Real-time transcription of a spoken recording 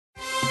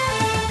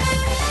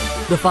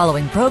The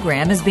following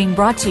program is being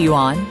brought to you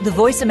on the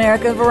Voice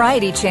America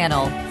Variety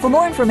Channel. For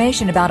more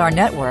information about our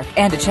network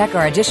and to check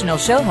our additional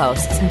show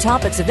hosts and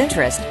topics of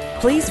interest,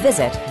 please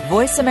visit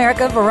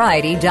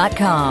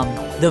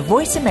voiceamericavariety.com. The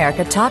Voice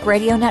America Talk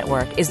Radio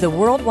Network is the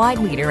worldwide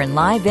leader in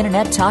live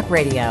Internet talk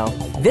radio.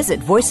 Visit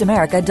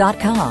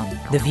voiceamerica.com.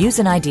 The views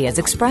and ideas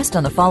expressed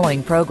on the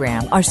following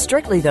program are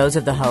strictly those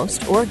of the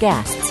host or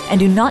guests and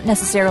do not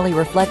necessarily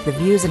reflect the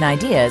views and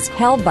ideas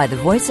held by the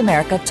Voice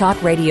America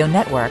Talk Radio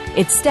Network,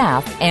 its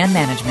staff, and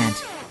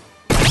management.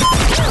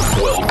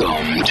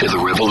 Welcome to the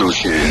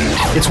revolution.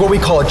 It's what we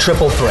call a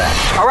triple threat.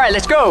 All right,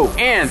 let's go.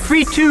 And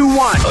 3, 2,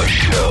 1. A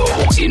show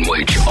in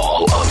which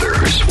all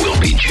others will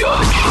be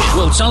judged.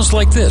 Well, it sounds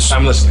like this.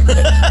 I'm listening.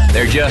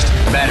 They're just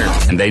better,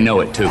 and they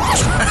know it too.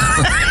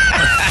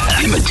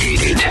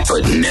 Imitated,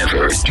 but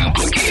never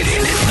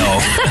duplicated. No.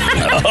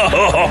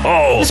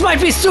 This might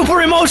be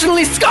super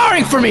emotionally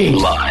scarring for me.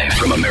 Live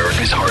from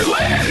America's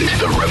heartland,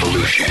 the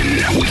revolution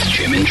with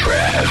Jim and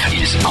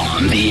Trav is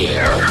on the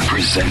air.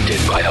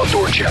 Presented by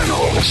Outdoor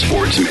Channel,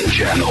 Sportsman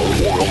Channel,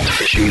 World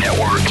Fishing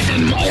Network,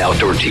 and My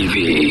Outdoor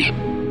TV.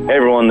 Hey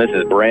everyone, this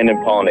is Brandon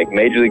Polnick,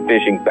 Major League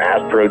Fishing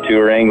Bass Pro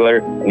Tour angler,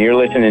 and you're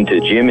listening to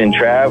Jim and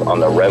Trav on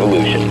the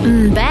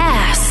Revolution.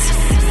 Bass.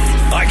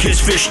 I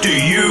kiss fish to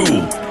you.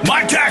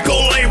 My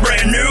tackle ain't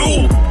brand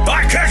new.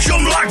 I catch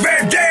them like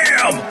Van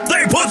Dam.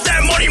 They put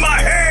that money in my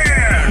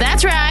hand.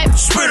 That's right.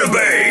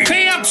 Spinnerbait.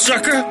 Pay up,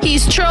 sucker.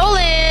 He's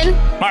trolling.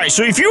 All right,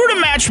 so if you were to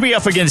match me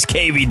up against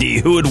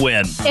KVD, who would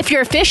win? If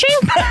you're fishing?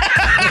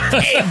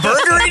 A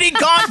burger eating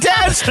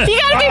contest?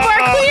 You gotta be more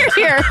clear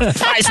here.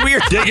 All right, so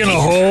we're digging a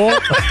hole.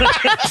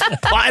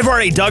 Well, I've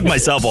already dug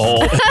myself a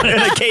hole.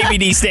 And a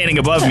KVD standing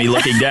above me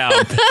looking down.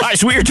 All right,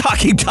 so we are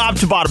talking top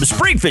to bottom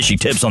spring fishing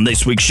tips on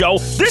this week's show.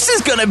 This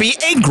is going to be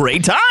a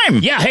great time.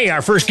 Yeah, hey,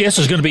 our first guest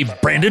is going to be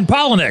Brandon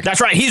Polnick.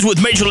 That's right. He's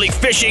with Major League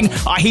Fishing.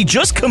 He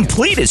just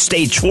completed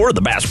Stage 4 of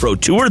the Bass Pro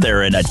Tour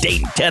there in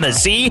Dayton,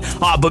 Tennessee.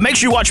 But make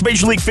sure you watch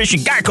Major League Fishing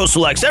Geico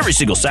Selects every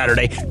single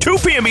Saturday, 2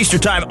 p.m. Eastern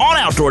Time on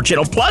Outdoor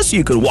Channel. Plus,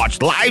 you can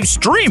watch live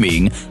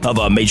streaming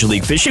of Major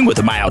League Fishing with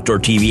the My Outdoor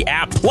TV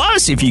app.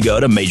 Plus, if you go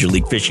to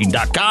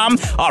MajorLeagueFishing.com,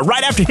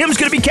 right after him is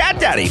going to be Cat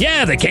Daddy.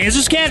 Yeah, the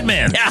Kansas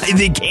Catman. Yeah,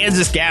 the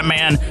Kansas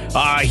Catman.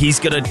 He's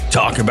going to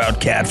talk about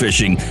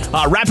catfishing.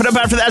 Wrapping up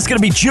after that is going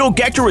to be Jill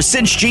Gechter with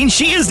Cinch Jeans.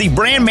 She is the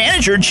brand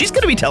manager, and she's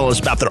going to be telling us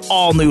about their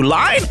all-new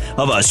line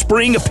of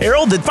spring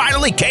apparel. Then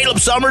finally, Caleb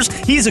Summers.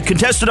 He's a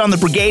contestant on The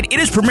Brigade. It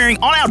is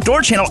premiering on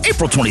Outdoor Channel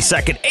April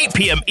 22nd, 8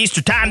 p.m.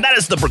 Eastern Time. That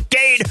is The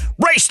Brigade.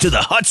 Race to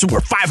the Hudson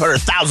where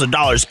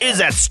 $500,000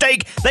 is at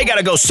stake. They got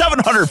to go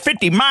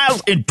 750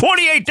 miles in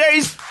 28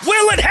 days.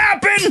 Will it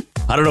happen?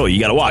 I don't know. You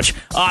got to watch.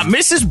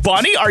 Mrs.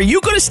 Bunny, are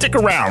you going to stick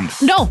around?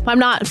 No, I'm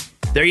not.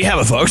 There you have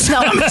it, folks.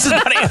 No.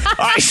 Mrs. Bunny.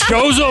 All right,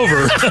 Show's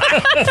over.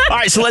 All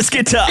right, so let's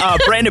get to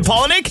Brandon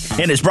Polnick,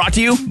 and it's brought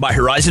to you by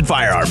Horizon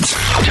Firearms.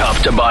 Top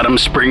to bottom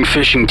spring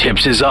fishing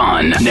tips is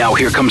on. Now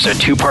here comes a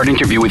 2-part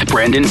interview with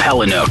Brandon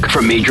Polnick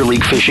from Major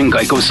League Fishing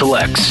Geico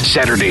Selects.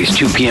 Saturdays,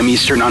 2 p.m.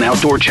 Eastern on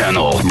Outdoor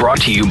Channel.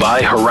 Brought to you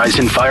by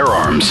Horizon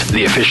Firearms,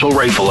 the official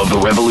rifle of the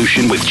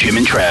revolution with Jim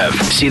and Trav.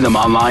 See them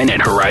online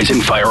at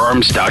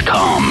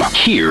horizonfirearms.com.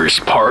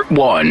 Here's part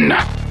 1.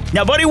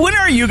 Now, buddy, when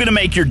are you going to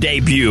make your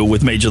debut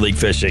with Major League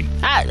Fishing?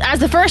 As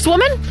the first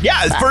woman?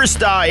 Yeah,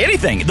 first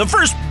anything. The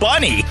first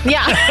bunny.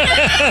 Yeah.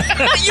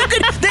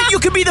 you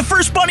could be the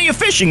first bunny of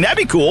fishing. That'd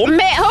be cool.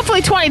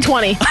 Hopefully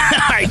 2020. All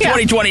right,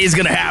 2020 is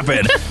going to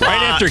happen.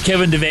 Right after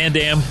Kevin Van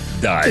Dam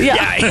died.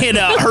 Yeah, and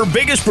her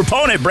biggest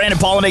proponent, Brandon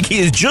Polnick, he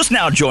is just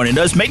now joining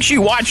us. Make sure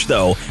you watch,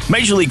 though,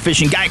 Major League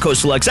Fishing Geico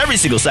Selects every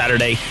single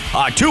Saturday,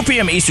 2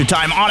 p.m. Eastern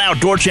Time on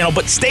Outdoor Channel.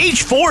 But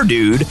Stage 4,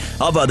 dude,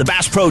 of the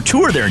Bass Pro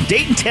Tour there in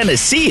Dayton,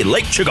 Tennessee,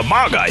 Lake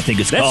Chickamauga, I think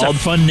it's called. That's a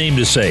fun name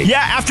to say. Yeah,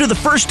 after the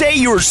first day,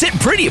 you were sitting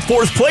pretty at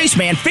 4th place,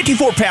 man.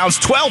 54 pounds,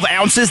 12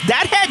 ounces.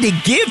 That had to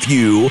give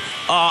you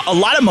a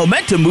lot of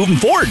momentum moving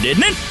forward,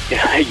 didn't it?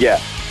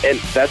 Yeah, and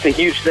that's a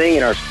huge thing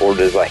in our sport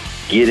is like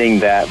getting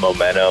that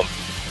momentum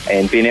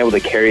and being able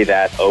to carry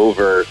that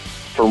over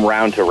from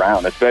round to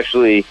round,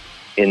 especially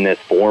in this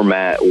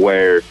format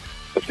where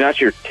it's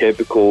not your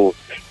typical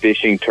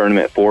fishing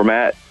tournament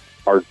format.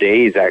 Our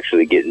days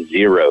actually get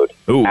zeroed.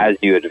 Ooh. As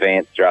you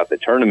advance throughout the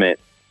tournament.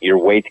 Your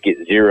weights get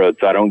zeroed,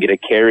 so I don't get to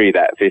carry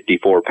that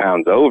 54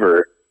 pounds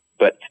over,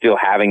 but still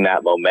having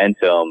that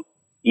momentum,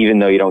 even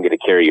though you don't get to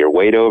carry your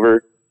weight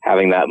over,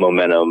 having that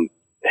momentum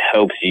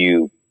helps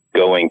you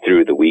going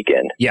through the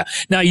weekend. Yeah.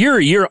 Now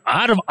you're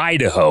out of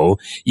Idaho.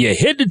 You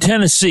head to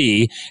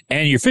Tennessee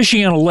and you're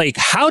fishing on a lake.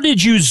 How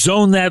did you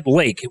zone that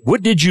lake?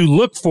 What did you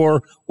look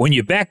for when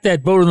you backed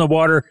that boat in the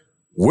water?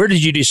 Where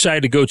did you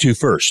decide to go to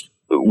first?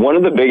 One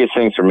of the biggest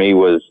things for me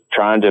was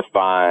trying to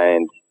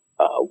find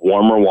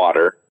warmer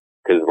water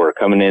because we're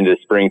coming into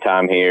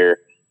springtime here.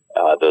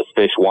 Those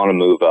fish want to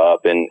move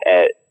up, and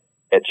at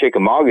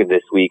Chickamauga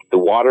this week, the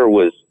water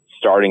was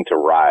starting to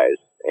rise.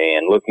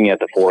 And looking at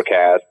the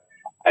forecast,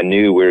 I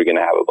knew we were going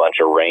to have a bunch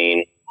of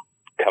rain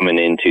coming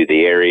into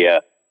the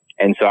area.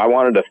 And so I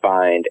wanted to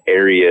find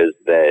areas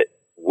that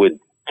would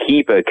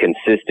keep a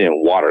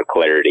consistent water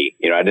clarity.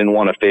 You know, I didn't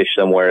want to fish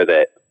somewhere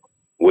that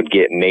would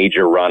get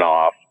major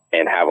runoff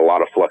and have a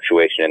lot of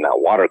fluctuation in that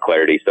water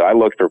clarity. So I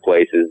looked for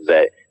places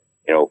that,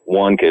 you know,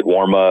 one, could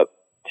warm up,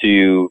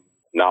 two,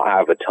 not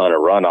have a ton of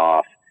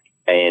runoff.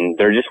 And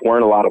there just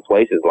weren't a lot of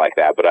places like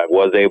that, but I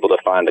was able to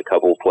find a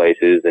couple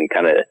places and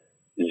kind of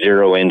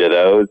zero into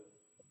those.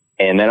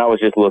 And then I was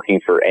just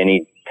looking for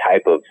any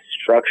type of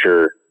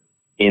structure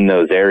in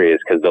those areas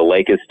because the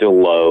lake is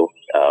still low.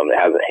 It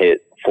hasn't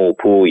hit full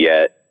pool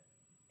yet.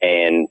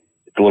 And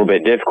it's a little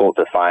bit difficult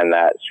to find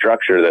that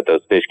structure that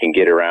those fish can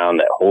get around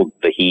that holds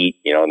the heat,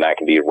 you know, and that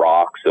can be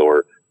rocks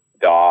or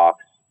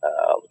docks,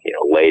 you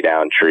know, lay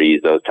down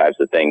trees, those types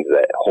of things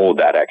that hold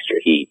that extra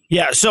heat.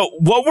 Yeah. So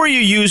what were you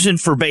using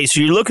for bait? So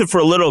you're looking for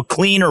a little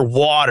cleaner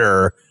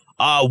water.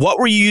 What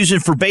were you using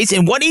for baits,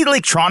 and what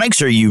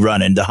electronics are you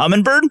running? The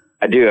Humminbird?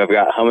 I do. I've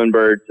got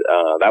Humminbirds.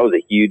 That was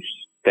a huge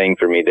thing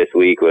for me this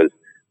week was,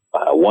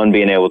 one,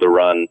 being able to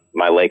run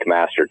my Lake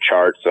Master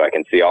chart so I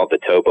can see all the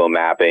topo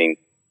mapping.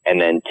 And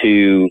then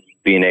two,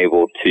 being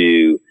able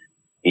to,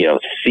 you know,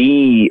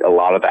 see a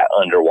lot of that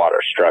underwater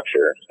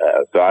structure.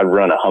 So I'd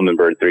run a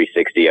Humminbird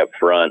 360 up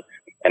front,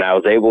 and I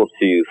was able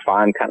to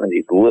find kind of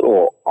these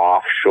little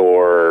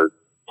offshore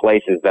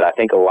places that I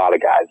think a lot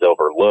of guys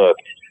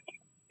overlooked.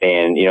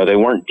 And, you know, they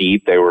weren't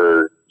deep. They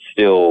were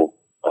still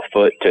a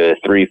foot to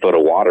 3 foot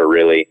of water,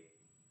 really.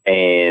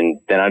 And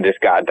then I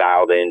just got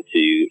dialed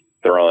into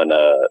throwing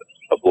a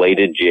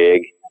bladed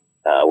jig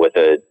with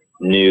a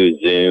new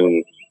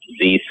Zoom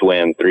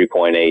Z-Swim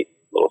 3.8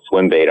 little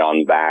swim bait on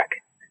the back.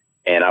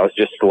 And I was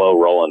just slow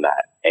rolling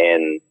that.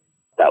 And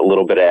that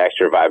little bit of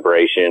extra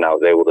vibration, I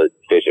was able to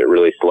fish it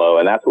really slow.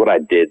 And that's what I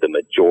did the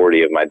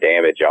majority of my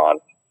damage on,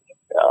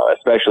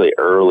 especially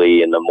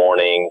early in the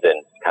mornings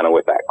and kind of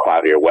with that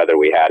cloudier weather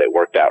we had, it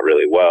worked out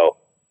really well.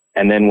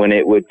 And then when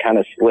it would kind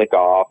of slick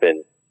off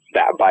and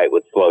that bite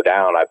would slow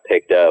down, I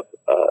picked up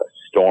a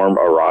Storm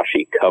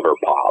Arashi cover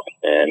pop.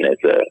 And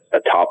it's a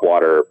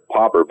topwater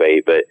popper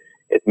bait, but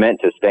it's meant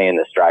to stay in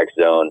the strike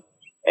zone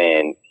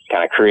and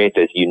kind of create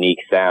this unique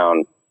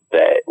sound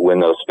that when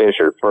those fish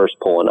are first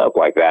pulling up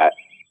like that,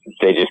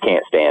 they just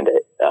can't stand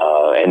it.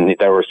 And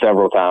there were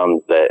several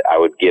times that I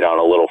would get on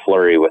a little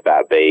flurry with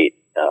that bait.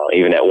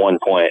 Even at one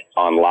point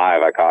on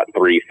live, I caught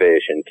 3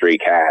 fish in 3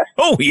 casts.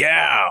 Oh,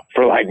 yeah.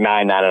 For like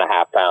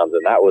 9.5 pounds.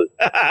 And that was,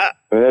 I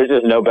mean, there's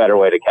just no better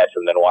way to catch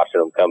them than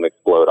watching them come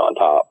explode on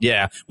top.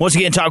 Yeah. Once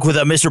again, talk with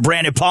Mr.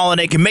 Brandon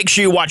Polinick, and make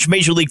sure you watch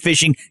Major League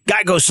Fishing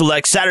Geico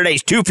Select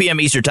Saturdays, 2 p.m.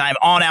 Eastern Time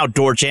on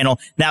Outdoor Channel.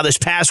 Now, this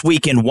past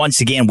weekend,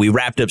 once again, we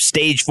wrapped up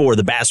Stage 4 of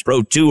the Bass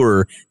Pro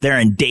Tour there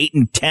in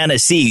Dayton,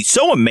 Tennessee.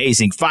 So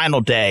amazing.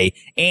 Final day.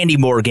 Andy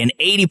Morgan,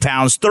 80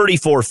 pounds,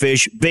 34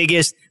 fish.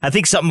 Biggest, I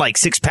think something like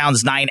 6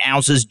 pounds, 9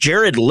 ounces.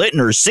 Jared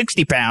Littner,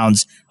 60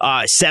 pounds,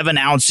 7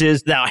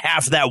 ounces. Now,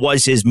 half of that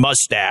was his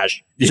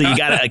mustache. So you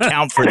got to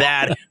account for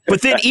that.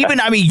 But then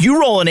even, I mean, you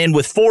rolling in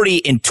with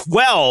 40 and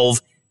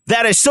 12,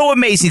 that is so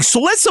amazing.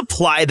 So let's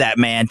apply that,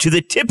 man, to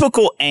the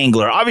typical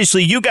angler.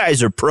 Obviously, you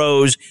guys are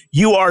pros.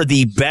 You are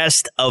the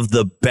best of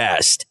the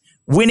best.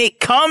 When it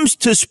comes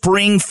to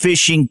spring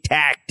fishing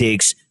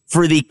tactics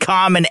for the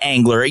common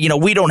angler, you know,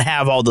 we don't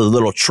have all the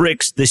little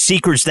tricks, the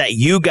secrets that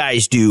you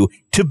guys do.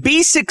 To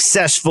be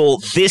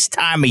successful this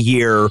time of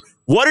year,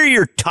 what are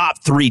your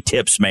top 3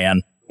 tips,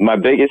 man? My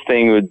biggest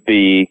thing would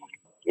be,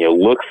 you know,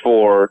 look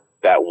for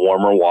that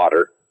warmer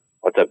water.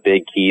 That's a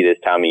big key this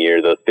time of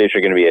year. Those fish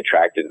are going to be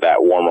attracted to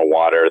that warmer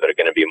water. They're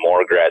going to be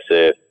more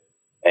aggressive.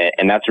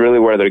 And that's really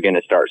where they're going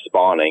to start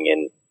spawning.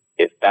 And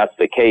if that's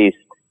the case,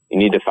 you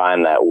need to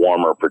find that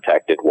warmer,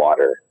 protected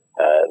water.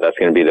 That's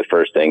going to be the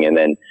first thing. And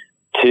then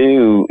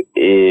 2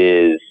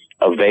 is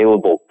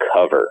available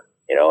cover,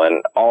 you know,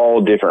 and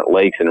all different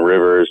lakes and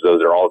rivers.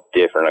 Those are all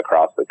different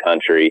across the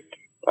country.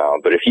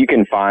 But if you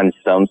can find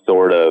some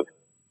sort of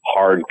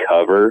hard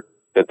cover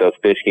that those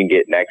fish can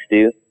get next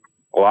to,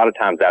 a lot of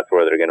times that's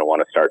where they're going to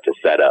want to start to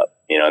set up,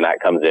 you know, and that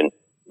comes in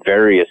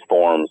various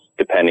forms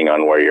depending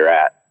on where you're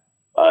at.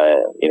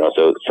 You know,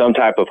 so some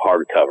type of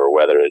hard cover,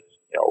 whether it's,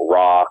 you know,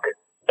 rock,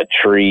 a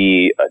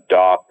tree, a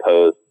dock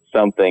post,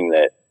 something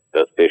that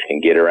those fish can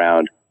get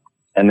around.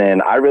 And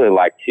then I really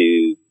like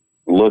to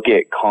look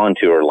at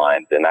contour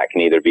lines, and that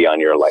can either be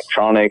on your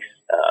electronics.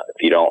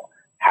 If you don't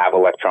have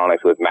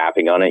electronics with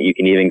mapping on it, you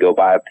can even go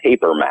buy a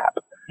paper map.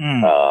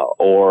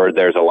 Or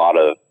there's a lot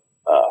of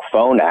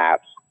phone apps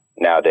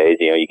nowadays.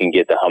 You know, you can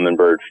get the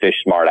Humminbird Fish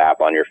Smart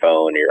app on your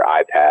phone or your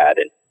iPad,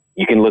 and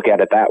you can look at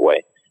it that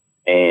way.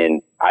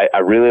 And I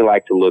really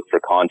like to look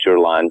for contour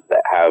lines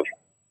that have,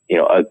 you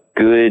know, a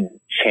good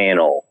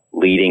channel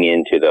leading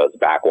into those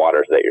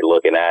backwaters that you're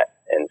looking at.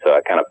 And so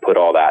I kind of put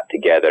all that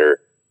together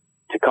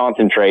to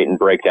concentrate and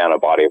break down a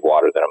body of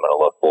water that I'm going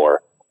to look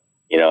for,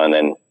 you know, and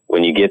then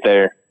when you get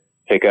there,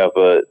 pick up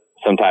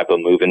some type of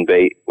moving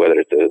bait, whether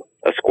it's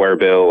a square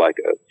bill, like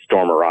a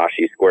Storm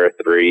Arashi Square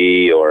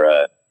 3 or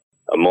a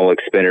mullet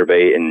spinner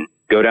bait, and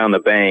go down the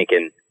bank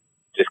and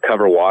just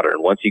cover water.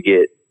 And once you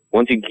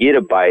get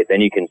a bite, then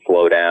you can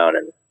slow down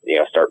and, you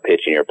know, start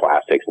pitching your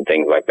plastics and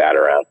things like that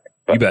around.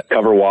 But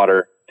cover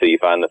water till you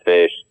find the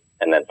fish,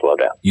 and then slow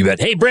down. You bet.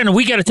 Hey, Brandon,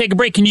 we got to take a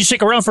break. Can you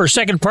stick around for a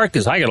second part?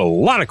 Because I got a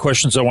lot of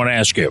questions I want to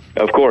ask you.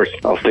 Of course.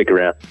 I'll stick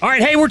around. All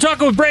right. Hey, we're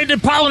talking with Brandon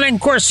Polinick.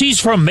 Of course, he's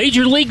from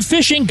Major League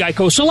Fishing,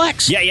 Geico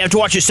Selects. Yeah, you have to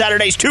watch it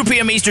Saturdays, 2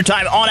 p.m. Eastern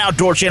Time on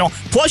Outdoor Channel.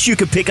 Plus, you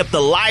can pick up the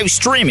live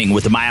streaming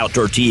with the My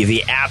Outdoor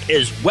TV app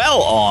as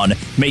well on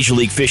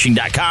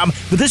MajorLeagueFishing.com.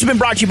 But this has been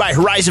brought to you by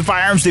Horizon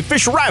Firearms, the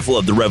official rifle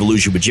of the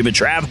revolution with Jim and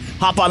Trav.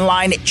 Hop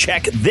online,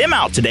 check them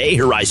out today,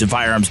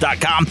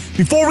 HorizonFirearms.com.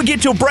 Before we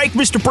get to a break,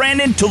 Mr.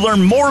 Brandon, to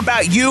learn more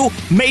about you,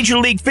 Major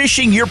League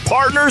Fishing, your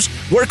partners,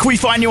 where can we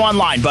find you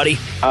online, buddy?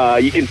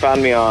 You can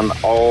find me on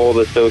all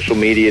the social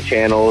media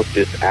channels,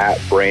 just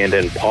at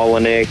Brandon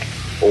Polinick,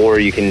 or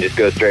you can just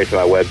go straight to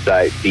my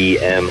website,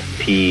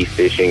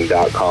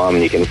 bmpfishing.com,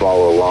 and you can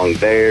follow along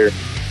there.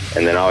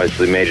 And then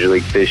obviously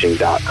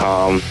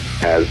MajorLeagueFishing.com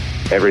has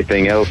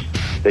everything else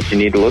that you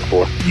need to look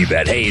for. You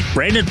bet. Hey,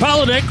 Brandon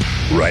Polinick,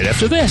 right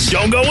after this.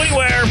 Don't go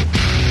anywhere.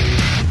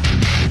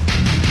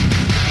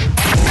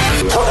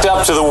 Hooked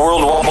up to the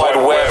World Wide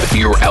Web.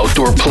 Your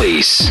outdoor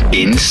place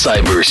in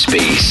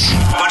cyberspace.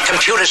 What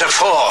computers are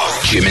for.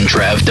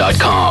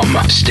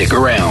 JimandTrav.com. Stick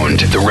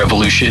around. The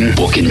revolution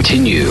will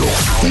continue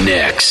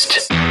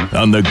next.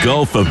 On the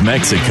Gulf of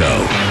Mexico,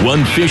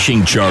 one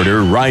fishing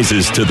charter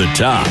rises to the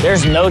top.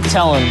 There's no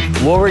telling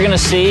what we're going to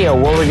see or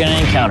what we're going to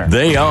encounter.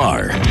 They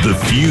are the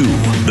few,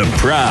 the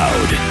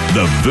proud,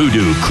 the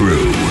Voodoo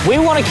Crew. We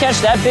want to catch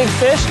that big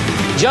fish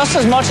just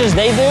as much as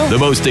they do. The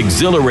most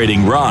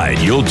exhilarating ride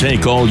you'll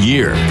take all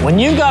year. When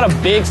you've got a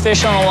big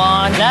fish on the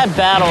line, that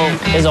battle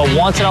is a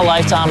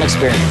once-in-a-lifetime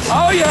experience.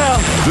 Oh, yeah.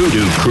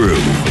 Voodoo Crew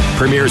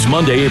premieres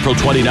Monday, April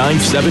 29th,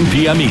 7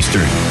 p.m.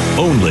 Eastern.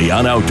 Only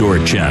on Outdoor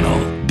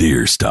Channel.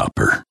 Deer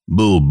Stopper,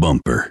 Bull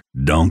Bumper,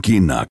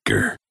 Donkey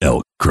Knocker,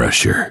 Elk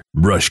Crusher,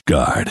 Brush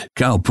Guard,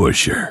 Cow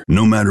Pusher.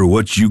 No matter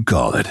what you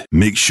call it,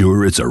 make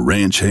sure it's a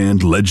Ranch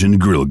Hand Legend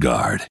Grill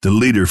Guard. The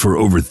leader for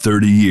over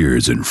 30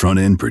 years in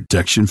front-end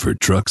protection for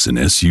trucks and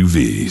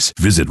SUVs.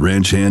 Visit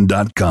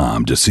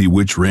ranchhand.com to see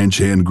which Ranch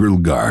Hand Grill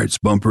Guards,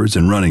 bumpers,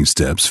 and running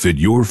steps fit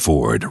your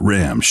Ford,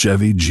 Ram,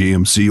 Chevy,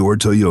 GMC, or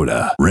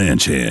Toyota.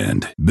 Ranch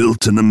Hand.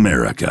 Built in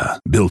America.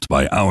 Built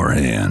by our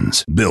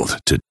hands. Built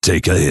to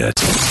take a hit.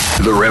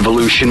 The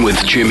revolution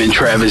with Jim and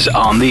Trav is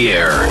on the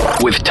air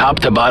with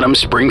top-to-bottom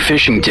spring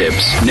fishing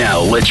tips.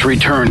 Now let's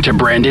return to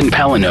Brandon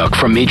Polinick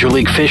from Major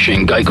League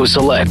Fishing, Geico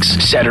Selects,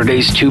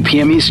 Saturdays 2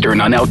 p.m.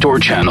 Eastern on Outdoor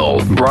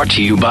Channel. Brought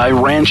to you by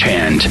Ranch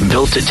Hand,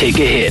 built to take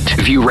a hit.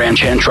 View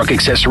Ranch Hand truck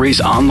accessories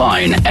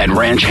online at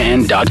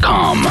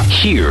ranchhand.com.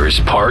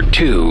 Here's part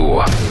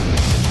 2.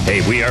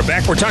 Hey, we are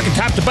back. We're talking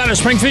top to bottom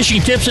spring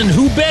fishing tips, and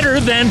who better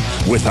than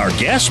with our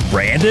guest,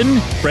 Brandon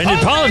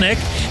Polinick.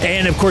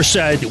 And, of course,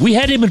 we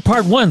had him in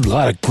part 1. A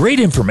lot of great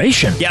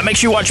information. Yeah, make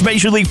sure you watch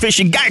Major League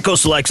Fishing Geico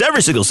Selects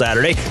every single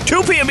Saturday,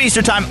 2 p.m.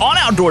 Eastern Time on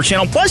Outdoor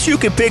Channel. Plus, you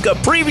can pick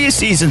up previous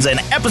seasons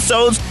and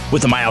episodes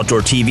with the My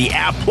Outdoor TV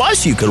app.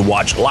 Plus, you can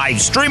watch live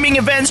streaming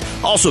events.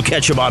 Also,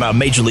 catch them on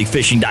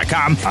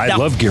MajorLeagueFishing.com. I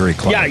love Gary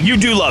Clark. Yeah, you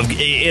do love,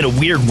 in a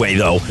weird way,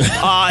 though.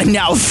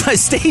 Now,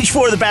 Stage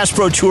 4 of the Bass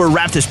Pro Tour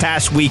wrapped this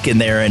past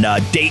weekend there in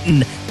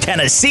Dayton,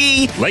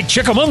 Tennessee. Lake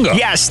Chickamauga.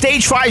 Yeah,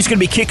 Stage 5 is going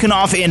to be kicking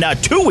off in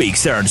 2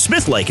 weeks there in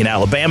Smith Lake in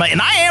Alabama.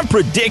 And I am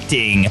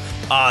predicting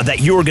that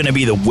you're going to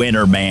be the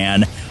winner,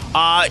 man.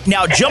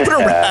 Now, jumping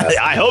around,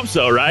 I hope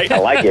so, right? I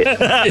like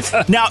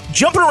it. Now,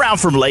 jumping around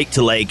from lake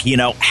to lake,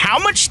 how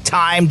much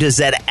time does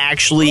that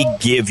actually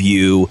give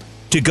you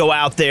to go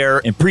out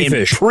there and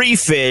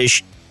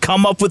pre-fish,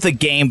 come up with a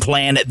game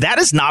plan? That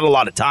is not a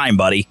lot of time,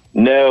 buddy.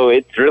 No,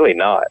 it's really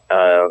not.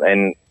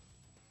 And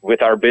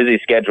with our busy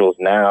schedules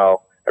now,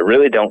 I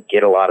really don't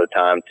get a lot of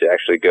time to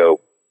actually go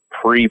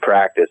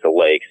pre-practice a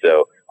lake.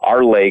 So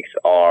our lakes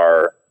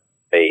are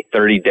a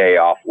 30-day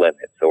off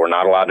limit. So we're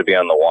not allowed to be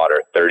on the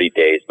water 30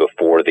 days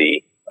before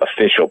the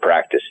official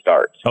practice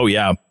starts. Oh,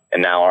 yeah.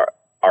 And now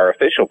our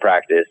official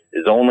practice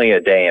is only a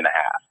day and a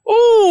half.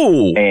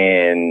 Ooh.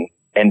 And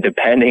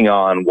depending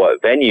on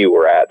what venue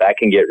we're at, that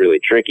can get really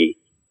tricky.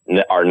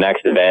 Our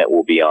next event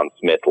will be on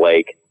Smith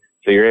Lake.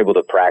 So you're able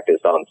to practice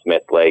on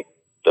Smith Lake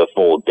the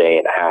full day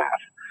and a half.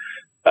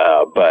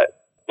 But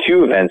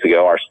 2 events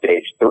ago, our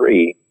Stage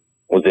 3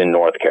 was in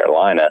North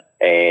Carolina,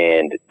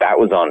 and that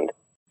was on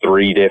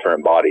 3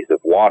 different bodies of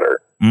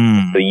water.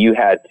 So you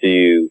had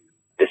to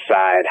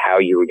decide how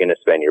you were going to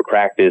spend your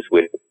practice,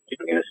 with you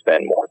were going to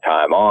spend more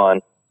time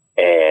on,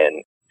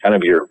 and kind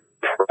of your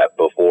prep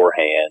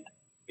beforehand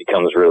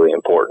becomes really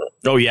important.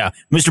 Oh, yeah.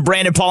 Mr.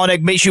 Brandon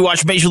Polinick, make sure you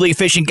watch Major League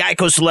Fishing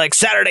Geico Select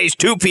Saturdays,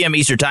 2 p.m.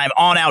 Eastern Time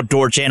on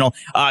Outdoor Channel.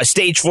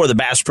 Stage 4 of the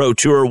Bass Pro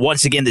Tour.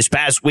 Once again, this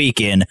past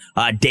weekend,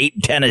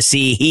 Dayton,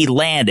 Tennessee, he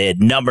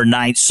landed number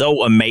 9.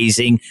 So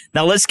amazing.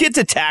 Now, let's get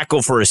to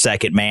tackle for a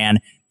second, man.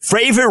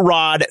 Favorite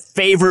rod,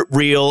 favorite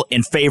reel,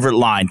 and favorite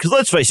line. Because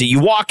let's face it,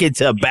 you walk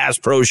into Bass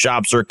Pro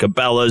Shops or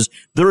Cabela's,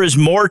 there is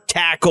more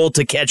tackle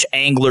to catch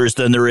anglers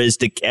than there is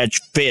to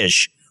catch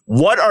fish.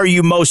 What are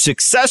you most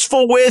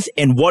successful with,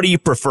 and what do you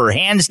prefer?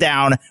 Hands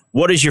down,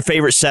 what is your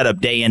favorite setup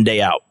day in,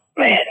 day out?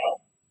 Man,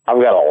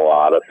 I've got a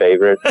lot of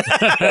favorites.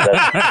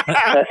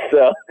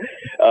 So,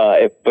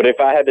 but if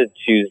I had to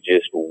choose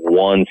just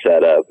one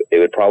setup, it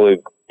would probably,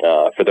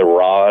 for the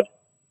rod,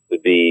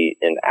 would be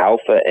an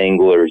Alpha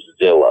Angler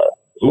Zilla,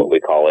 is what we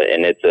call it.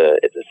 And it's a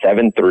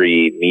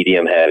 7.3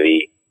 medium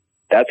heavy.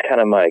 That's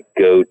kind of my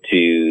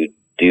go-to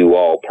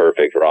do-all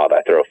perfect rod.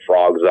 I throw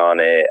frogs on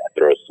it. I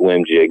throw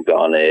swim jigs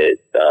on it.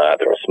 I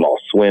throw small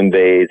swim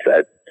baits.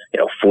 I,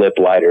 flip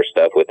lighter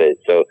stuff with it.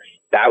 So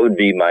that would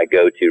be my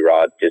go-to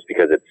rod just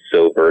because it's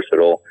so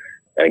versatile.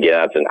 And again,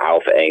 that's an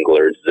Alpha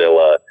Angler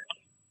Zilla.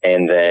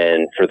 And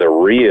then for the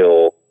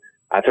reel,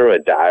 I throw a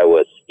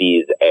Daiwa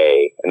Steez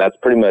A, and that's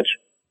pretty much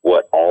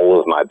what all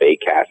of my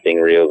bait casting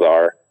reels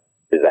are,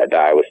 is that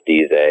Daiwa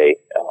Steez A.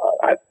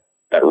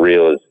 That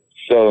reel is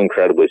so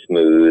incredibly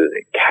smooth.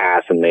 It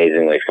casts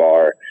amazingly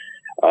far.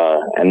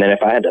 And then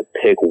if I had to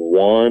pick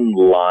one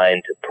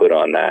line to put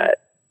on that,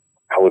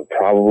 I would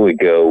probably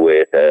go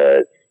with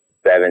a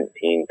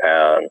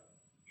 17-pound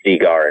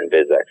Seagar and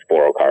Vizex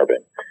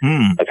fluorocarbon.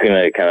 That's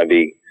going to kind of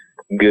be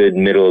good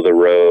middle of the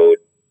road.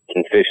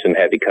 Can fish some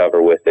heavy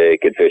cover with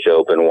it. Could fish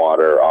open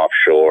water,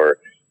 offshore,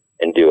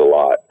 and do a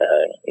lot.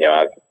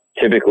 I've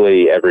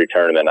typically every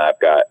tournament I've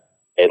got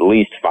at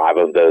least 5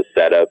 of those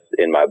setups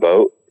in my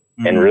boat.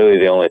 And really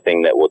the only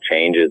thing that will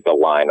change is the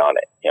line on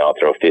it. I'll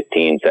throw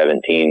 15,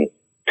 17,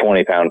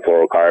 20-pound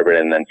fluorocarbon,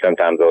 and then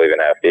sometimes I'll even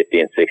have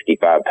 50 and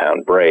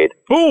 65-pound braid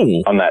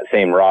on that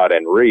same rod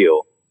and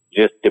reel,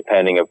 just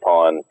depending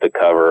upon the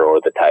cover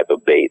or the type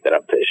of bait that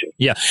I'm fishing.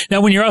 Yeah.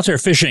 Now, when you're out there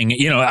fishing,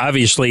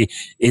 obviously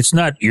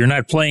you're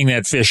not playing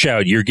that fish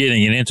out. You're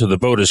getting it into the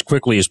boat as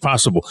quickly as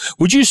possible.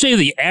 Would you say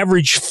the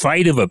average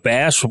fight of a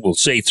bass, we'll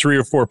say 3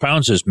 or 4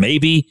 pounds, is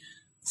maybe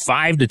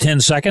 5 to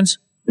 10 seconds?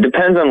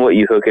 Depends on what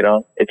you hook it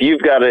on. If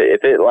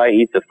it like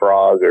eats a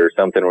frog or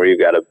something where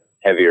you've got a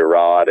heavier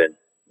rod and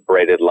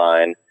braided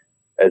line,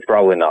 it's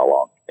probably not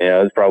long.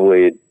 It's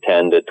probably a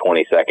 10 to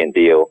 20 second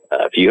deal.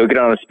 If you hook it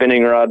on a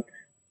spinning rod,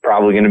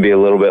 probably going to be a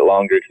little bit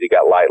longer because you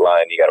got light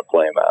line. You got to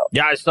play them out.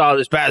 Yeah, I saw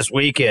this past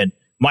weekend.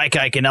 Mike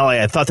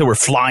Iaconelli, I thought they were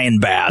flying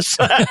bass.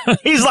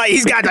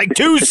 He's got like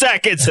 2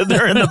 seconds and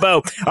they're in the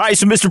boat. All right,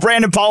 so Mr.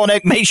 Brandon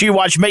Polinick, make sure you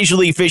watch Major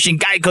League Fishing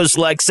Geico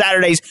Select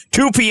Saturdays,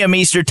 2 p.m.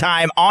 Eastern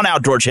Time on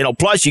Outdoor Channel.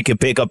 Plus, you can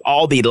pick up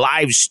all the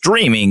live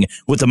streaming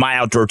with the My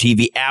Outdoor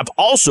TV app,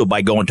 also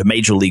by going to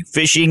Major League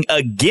Fishing.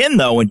 Again,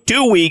 though, in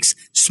 2 weeks,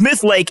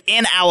 Smith Lake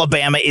in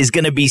Alabama is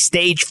going to be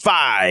stage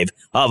 5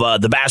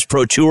 of the Bass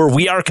Pro Tour.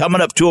 We are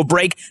coming up to a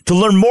break to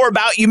learn more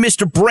about you,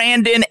 Mr.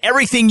 Brandon,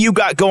 everything you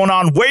got going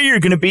on, where you're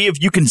going to be, if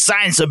you can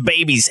sign some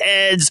babies'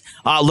 heads,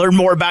 learn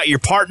more about your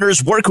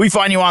partners. Where can we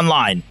find you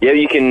online? Yeah,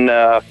 you can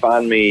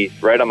find me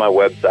right on my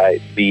website,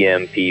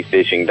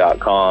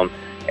 bmpfishing.com.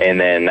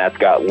 And then that's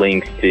got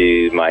links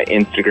to my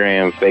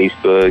Instagram,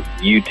 Facebook,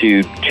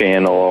 YouTube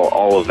channel,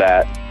 all of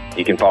that.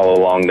 You can follow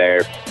along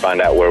there,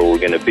 find out where we're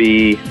going to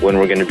be, when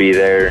we're going to be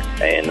there,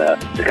 and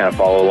just kind of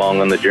follow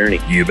along on the journey.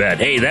 You bet.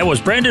 Hey, that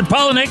was Brandon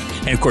Polinick.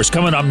 And, of course,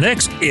 coming up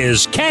next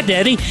is Cat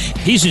Daddy.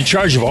 He's in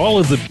charge of all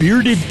of the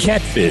bearded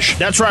catfish.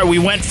 That's right. We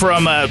went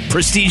from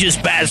prestigious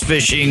bass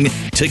fishing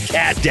to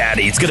Cat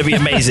Daddy. It's going to be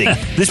amazing.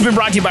 This has been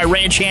brought to you by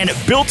Ranch Hand,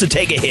 built to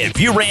take a hit.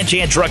 View Ranch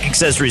Hand truck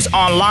accessories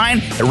online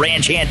at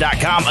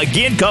ranchhand.com.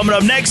 Again, coming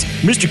up next,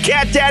 Mr.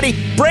 Cat Daddy.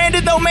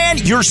 Brandon, though, man,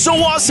 you're so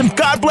awesome.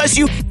 God bless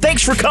you.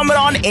 Thanks for coming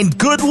on, and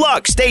good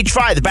luck. Stage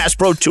 5, the Bass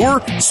Pro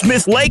Tour,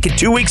 Smith Lake in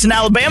 2 weeks in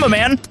Alabama,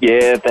 man.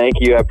 Yeah, thank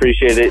you. I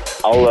appreciate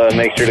it. I'll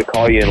make sure to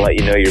call you and let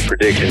you know your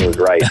prediction was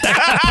right.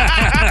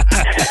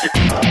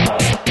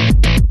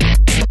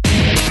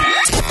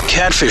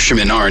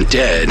 Catfishermen aren't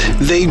dead.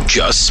 They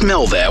just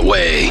smell that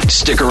way.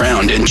 Stick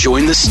around and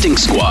join the Stink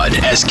Squad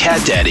as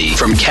Cat Daddy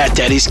from Cat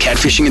Daddy's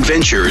Catfishing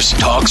Adventures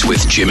talks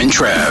with Jim and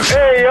Trav.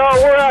 Hey,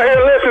 y'all, we're out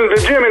here listening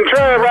to Jim and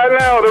Trav right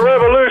now, The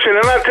Revolution,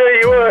 and I tell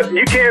you what,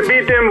 you can't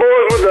beat them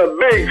boys with a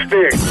big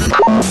stick.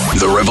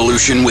 The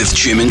Revolution with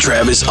Jim and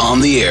Trav is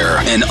on the air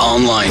and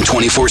online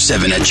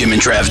 24/7 at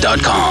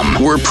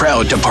jimandtrav.com. We're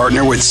proud to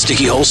partner with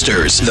Sticky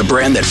Holsters, the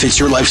brand that fits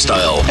your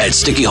lifestyle, at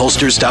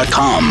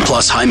stickyholsters.com,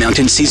 plus High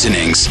Mountain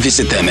Seasonings.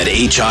 Visit them at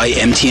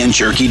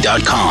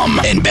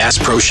himtnjerky.com. And Bass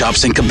Pro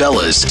Shops and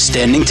Cabela's,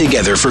 standing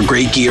together for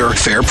great gear,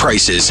 fair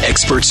prices,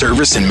 expert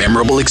service, and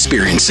memorable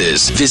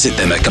experiences. Visit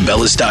them at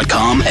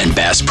cabela's.com and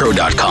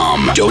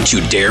basspro.com. Don't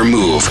you dare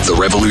move. The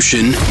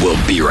Revolution will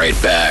be right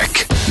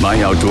back.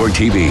 My Outdoor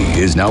TV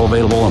is now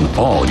available on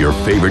all your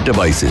favorite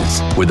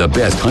devices. With the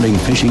best hunting,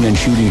 fishing, and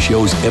shooting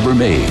shows ever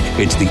made,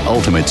 it's the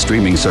ultimate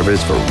streaming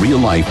service for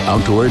real-life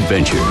outdoor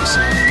adventures.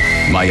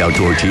 My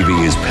Outdoor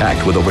TV is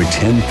packed with over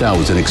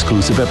 10,000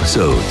 exclusive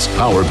episodes,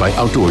 powered by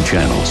Outdoor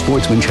Channel,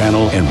 Sportsman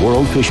Channel, and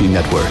World Fishing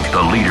Network,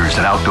 the leaders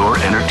in outdoor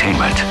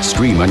entertainment.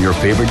 Stream on your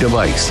favorite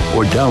device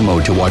or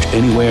download to watch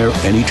anywhere,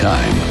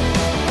 anytime.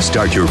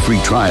 Start your free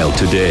trial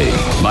today.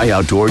 My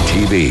Outdoor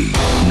TV,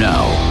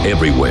 now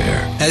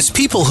everywhere. As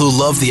people who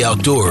love the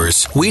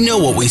outdoors, we know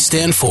what we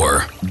stand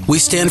for. We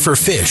stand for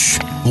fish,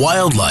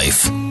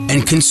 wildlife,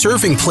 and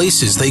conserving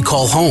places they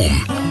call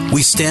home.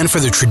 We stand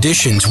for the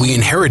traditions we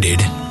inherited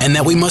and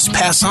that we must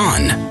pass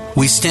on.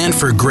 We stand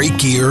for great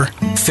gear,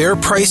 fair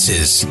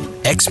prices,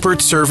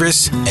 expert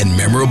service, and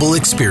memorable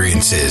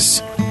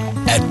experiences.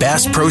 At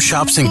Bass Pro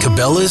Shops and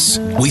Cabela's,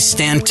 we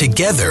stand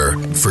together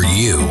for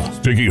you.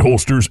 Sticky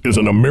Holsters is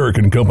an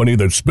American company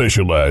that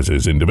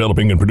specializes in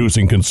developing and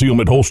producing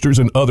concealment holsters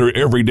and other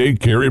everyday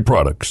carry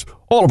products.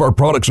 All of our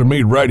products are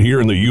made right here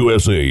in the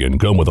USA and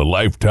come with a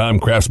lifetime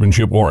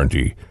craftsmanship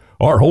warranty.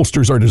 Our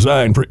holsters are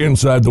designed for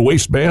inside the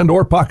waistband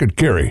or pocket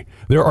carry.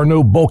 There are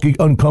no bulky,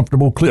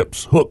 uncomfortable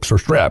clips, hooks, or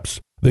straps.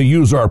 They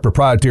use our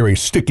proprietary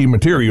sticky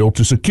material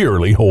to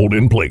securely hold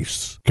in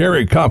place.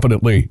 Carry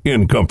confidently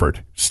in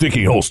comfort.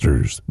 Sticky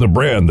Holsters, the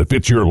brand that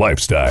fits your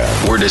lifestyle.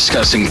 We're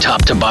discussing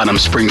top to bottom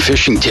spring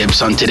fishing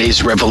tips on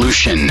today's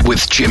Revolution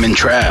with Jim and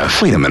Trav.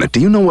 Wait a minute,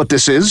 do you know what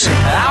this is?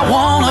 I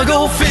wanna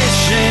go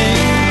fishing.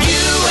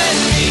 You and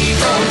me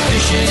go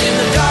fishing in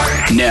the dark.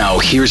 Now,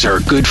 here's our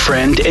good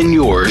friend and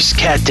yours,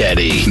 Cat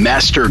Daddy,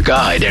 master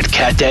guide at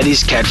Cat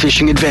Daddy's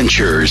Catfishing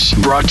Adventures.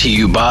 Brought to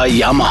you by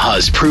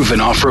Yamaha's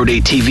proven off-road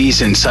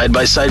ATVs and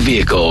side-by-side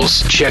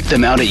vehicles. Check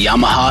them out at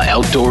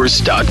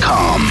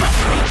YamahaOutdoors.com.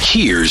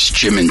 Here's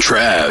Jim and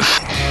Trav.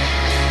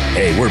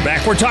 Hey, we're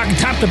back. We're talking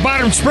top to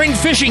bottom spring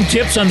fishing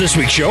tips on this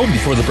week's show.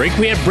 Before the break,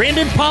 we had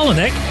Brandon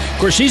Polinick. Of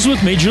course, he's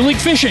with Major League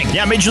Fishing.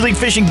 Yeah, Major League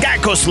Fishing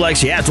Geico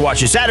selects. You have to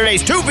watch it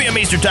Saturdays, 2 p.m.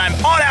 Eastern Time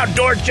on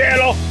Outdoor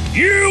Channel.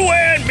 You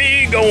and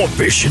me going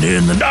fishing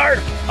in the dark.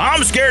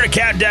 I'm scared of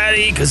Cat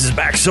Daddy because his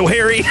back's so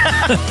hairy.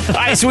 All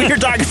right, so we're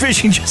talking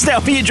fishing just now.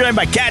 Being joined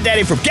by Cat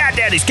Daddy from Cat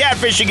Daddy's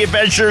Catfishing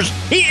Adventures.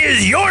 He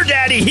is your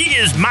daddy. He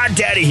is my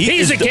daddy.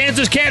 He's a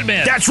Kansas cat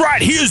man. That's right.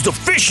 He is the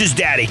fish's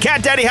daddy.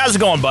 Cat Daddy, how's it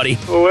going, buddy?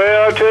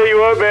 Well, I'll tell you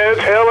what, man,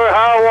 it's hell or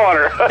high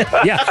water.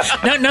 Yeah.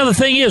 Now, the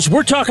thing is,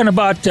 we're talking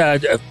about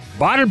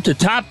bottom to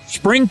top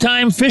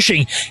springtime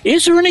fishing.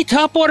 Is there any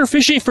topwater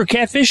fishing for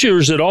catfish, or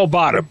is it all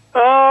bottom?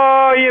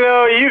 Oh,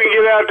 you can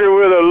get out there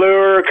with a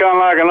lure, kind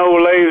of like an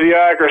old lazy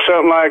ike or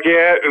something like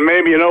that, and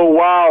maybe an old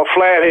wild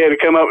flathead to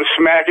come up and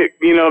smack it.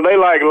 They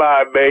like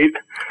live bait.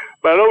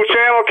 But an old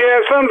channel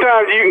cat,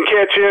 sometimes you can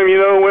catch him,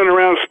 when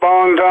around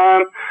spawn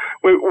time,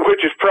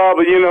 which is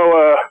probably,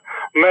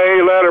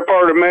 May, latter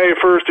part of May,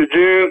 1st of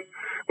June.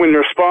 When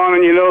they're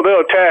spawning,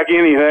 they'll attack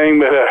anything,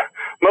 but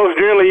most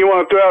generally you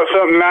want to throw out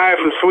something nice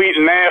and sweet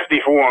and nasty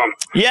for them.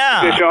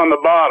 Yeah. Fish on the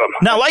bottom.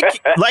 Now,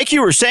 like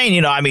you were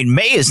saying,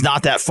 May is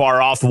not that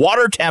far off.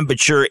 Water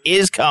temperature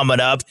is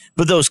coming up,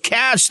 but those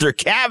cats, they're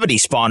cavity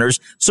spawners,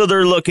 so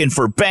they're looking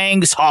for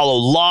banks, hollow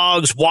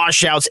logs,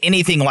 washouts,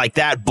 anything like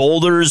that,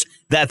 boulders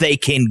that they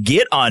can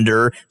get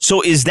under.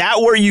 So is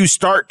that where you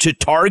start to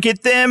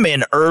target them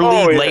in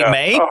early, late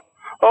May?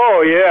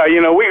 Oh, yeah.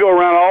 We go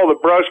around all the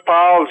brush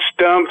piles,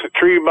 stumps, the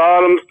tree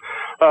bottoms,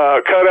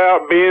 cut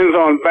out bins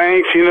on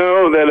banks,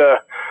 that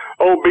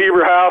old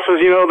beaver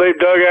houses, they've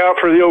dug out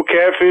for the old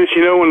catfish,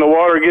 when the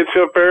water gets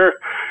up there.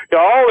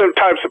 All them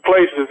types of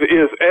places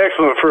is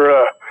excellent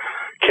for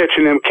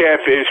catching them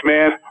catfish,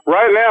 man.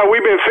 Right now,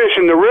 we've been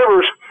fishing the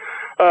rivers,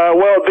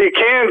 the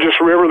Kansas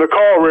River, the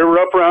Call River,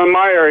 up around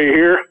my area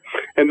here,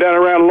 and down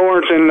around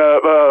Lawrence and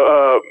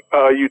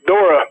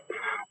Eudora.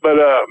 But,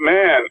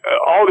 man,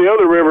 all the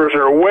other rivers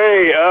are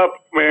way up,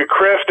 man,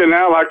 cresting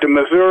out like the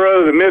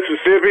Missouri, the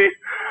Mississippi.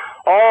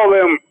 All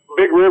them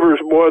big rivers,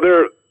 boy,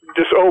 they're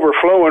just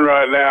overflowing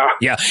right now.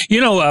 Yeah.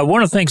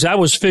 One of the things, I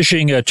was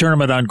fishing a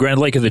tournament on Grand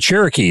Lake of the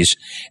Cherokees,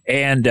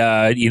 and,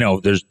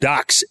 there's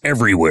docks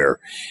everywhere.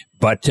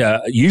 But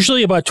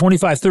usually about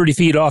 25, 30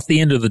 feet off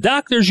the end of the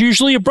dock, there's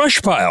usually a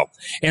brush pile.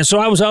 And so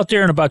I was out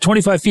there in about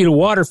 25 feet of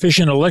water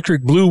fishing an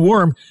electric blue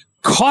worm,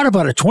 caught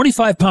about a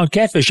 25-pound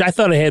catfish. I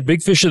thought I had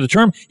big fish of the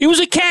term. It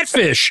was a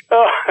catfish.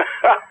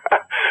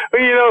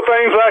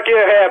 Things like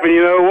that happen.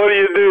 What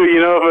do?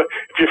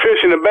 If you're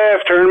fishing a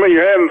bass tournament,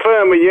 you're having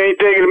fun, but you ain't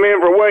taking them in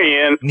for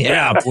weigh-in.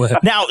 Yeah.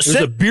 Now, it's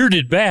a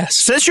bearded bass.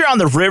 Since you're on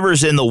the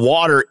rivers and the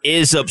water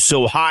is up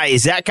so high,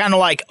 is that kind of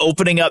like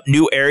opening up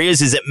new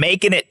areas? Is it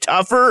making it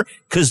tougher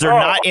because they're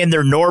not in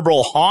their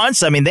normal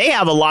haunts? I mean, they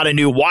have a lot of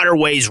new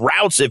waterways,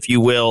 routes, if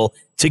you will,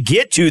 to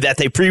get to that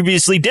they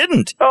previously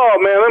didn't. Oh,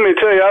 man, let me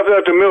tell you, I was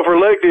out to Milford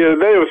Lake the other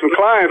day with some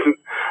clients, and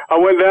I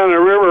went down the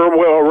river,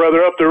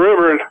 up the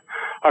river, and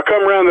I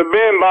come around the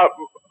bend by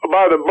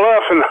the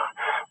bluff, and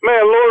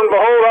man, Lord and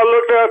behold, I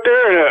looked out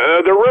there, and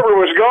the river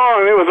was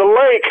gone, and it was a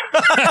lake.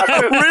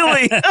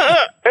 Really?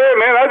 Hey,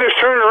 man, I just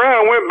turned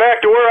around and went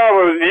back to where I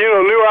was,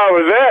 knew I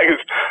was at,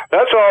 because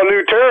that's all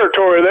new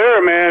territory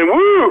there, man.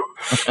 Woo!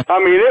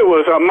 I mean, it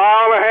was 1.5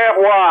 miles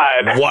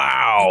wide.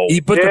 Wow.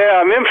 And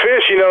them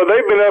fish,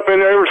 they've been up in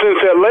there ever since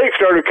that lake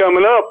started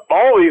coming up.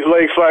 All these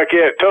lakes like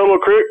that.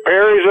 Total Creek,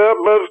 Perry's up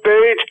above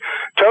stage.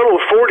 Total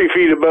 40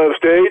 feet above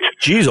stage.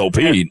 Jeez,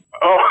 Pete.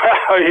 Oh,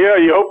 yeah,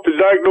 you hope the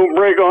dike don't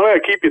break on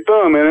that. Keep your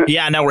thumb in it.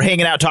 Yeah, now we're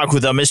hanging out talking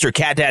with Mr.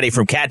 Cat Daddy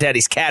from Cat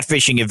Daddy's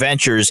Catfishing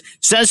Adventures.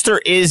 Since there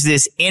is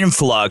this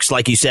influx,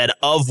 like you said,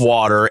 of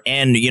water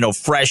and,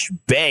 fresh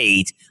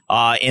bait,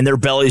 and their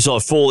bellies are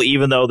full,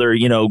 even though they're,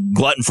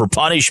 glutton for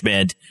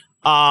punishment,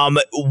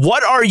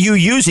 What are you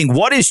using?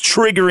 What is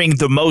triggering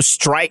the most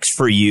strikes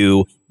for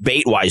you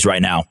bait-wise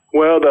right now?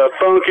 Well, the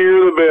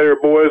funkier the better,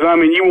 boys. I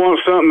mean, you want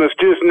something that's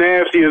just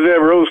nasty as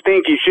ever. Those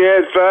stinky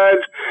shad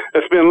sides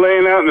that's been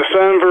laying out in the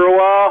sun for a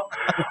while.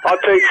 I'll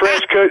take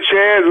fresh cut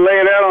shad,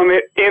 lay it out on the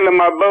end of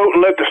my boat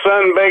and let the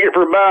sun bake it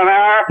for about an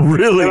hour.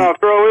 Really? And I'll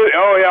throw it.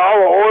 Oh, yeah, all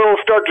the oil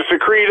start to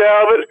secrete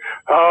out of it.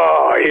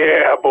 Oh,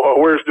 yeah, boy,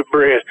 where's the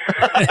bread?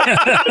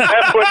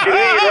 That's what you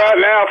need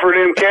right now for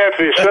them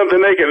catfish, something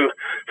they can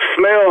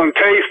smell and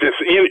taste that's,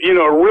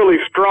 really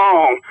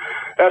strong.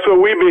 That's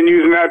what we've been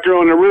using out there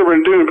on the river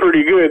and doing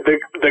pretty good. The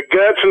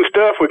guts and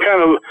stuff, we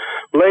kind of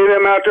lay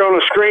them out there on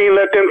the screen,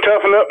 let them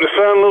toughen up in the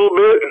sun a little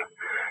bit, and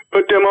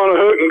put them on a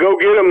hook and go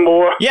get them,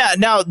 boy. Yeah,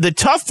 now the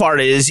tough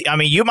part is, I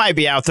mean, you might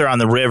be out there on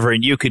the river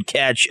and you could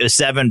catch a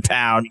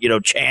 7-pound,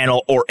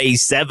 channel or a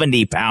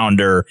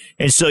 70-pounder.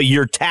 And so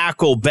your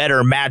tackle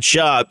better match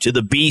up to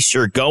the beast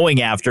you're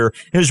going after.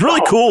 It was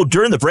really cool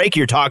during the break.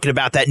 You're talking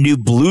about that new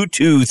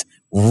Bluetooth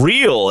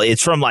reel.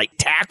 It's from like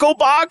Tackle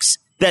Box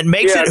that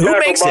makes it. Who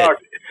makes it?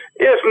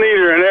 It's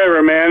neater than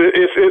ever, man.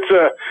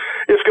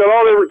 It's got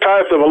all different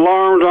types of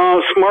alarms on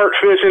it, smart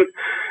fishing.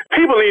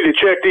 People need to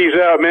check these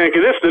out, man,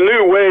 because it's the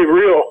new wave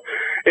reel,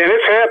 and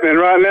it's happening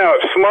right now.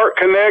 It's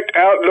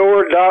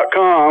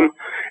smartconnectoutdoor.com,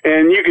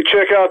 and you can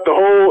check out the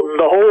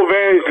whole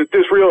advantage that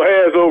this reel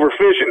has over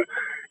fishing.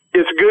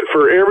 It's good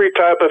for every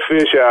type of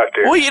fish out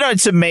there. Well,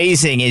 it's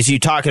amazing as you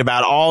talking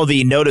about all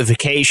the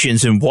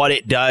notifications and what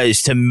it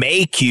does to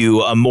make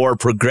you a more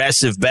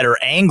progressive, better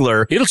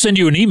angler. It'll send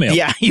you an email.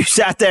 Yeah, you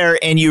sat there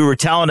and you were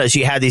telling us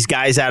you had these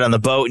guys out on the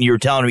boat and you were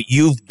telling me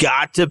you've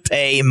got to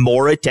pay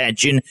more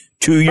attention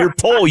to your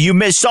pole. You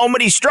missed so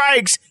many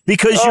strikes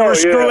because you were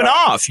screwing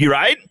off. You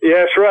right? Yeah,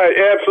 that's right.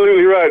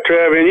 Absolutely right,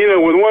 Trav. And,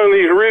 with one of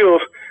these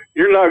reels,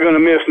 you're not going to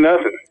miss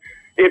nothing.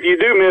 If you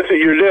do miss it,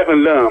 you're deaf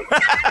and dumb.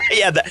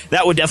 Yeah,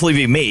 that would definitely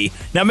be me.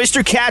 Now,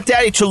 Mr. Cat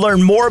Daddy, to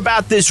learn more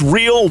about this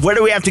reel, where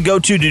do we have to go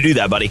to do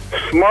that, buddy?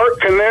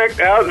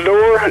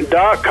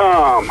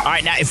 SmartConnectOutdoor.com. All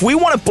right, now, if we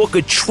want to book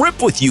a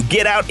trip with you,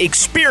 get out,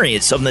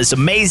 experience some of this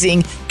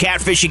amazing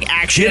catfishing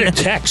action. Get a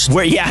text.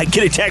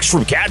 Get a text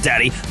from Cat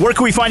Daddy. Where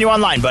can we find you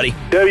online, buddy?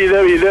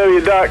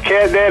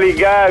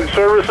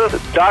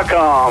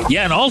 www.catdaddyguideservices.com.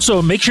 Yeah, and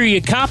also make sure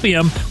you copy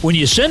them when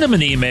you send them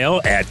an email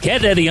at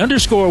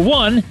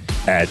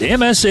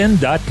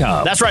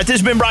catdaddy_1@msn.com. That's right. This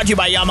has been brought to you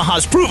by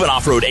Yamaha's proven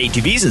off-road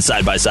ATVs and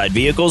side-by-side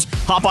vehicles.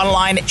 Hop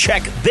online,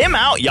 check them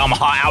out,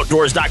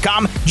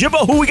 YamahaOutdoors.com.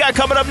 Jimbo, who we got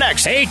coming up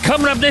next? Hey,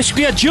 coming up next,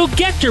 we got Jill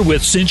Gechter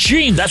with Cinch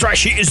Jeans. That's right.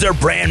 She is their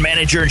brand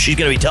manager, and she's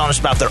going to be telling us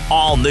about their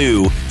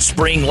all-new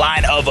spring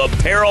line of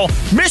apparel.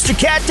 Mr.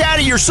 Cat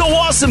Daddy, you're so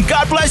awesome.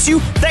 God bless you.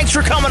 Thanks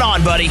for coming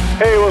on, buddy.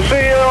 Hey, we'll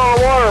see you on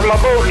the water if my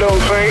boat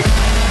don't sink.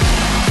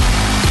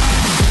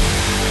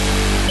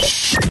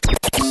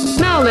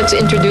 Now let's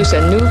introduce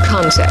a new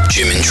concept.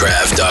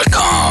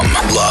 JimandTrav.com.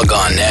 Log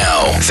on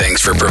now.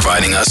 Thanks for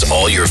providing us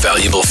all your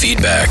valuable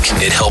feedback.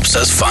 It helps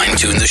us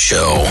fine-tune the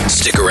show.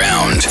 Stick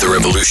around. The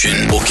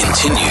revolution will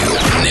continue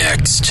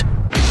next.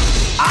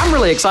 I'm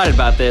really excited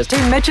about this. Team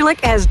Michulik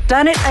has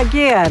done it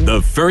again.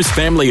 The first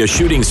family of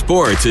shooting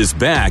sports is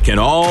back and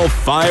all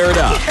fired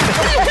up.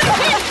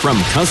 From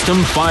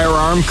custom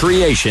firearm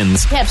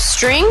creations We have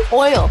string,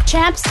 oil,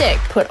 chapstick.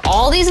 Put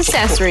all these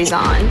accessories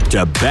on.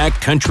 to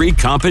backcountry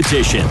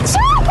competitions,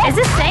 Is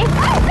this safe?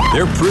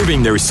 they're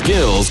proving their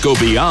skills go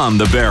beyond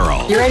the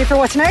barrel. You ready for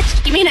what's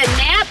next? You mean a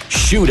nap?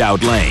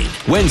 Shootout Lane,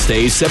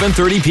 Wednesdays,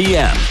 7:30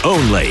 p.m.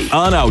 only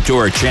on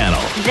Outdoor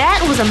Channel.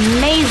 That was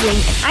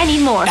amazing. I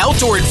need more.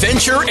 Outdoor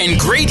adventure and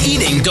great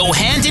eating go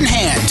hand in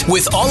hand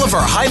with all of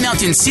our High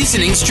Mountain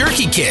Seasonings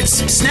jerky kits,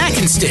 snack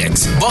and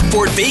sticks,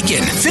 buckboard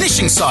bacon,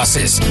 finishing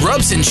sauces,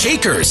 rubs and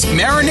shakers,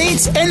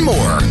 marinades, and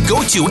more.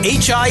 Go to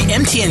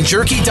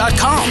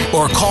HIMTNJerky.com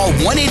or call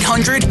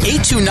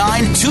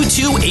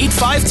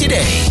 1-800-829-2285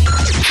 today.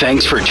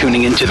 Thanks for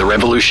tuning into The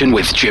Revolution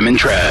with Jim and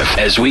Trav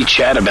as we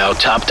chat about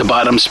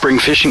top-to-bottom spring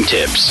fishing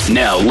tips.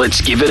 Now,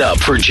 let's give it up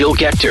for Jill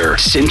Gechter,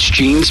 Cinch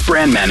Jeans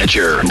brand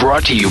manager.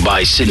 Brought to you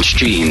by Cinch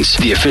Jeans,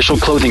 the official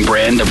clothing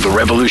brand of The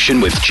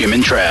Revolution with Jim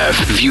and Trav.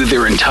 View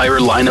their entire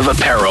line of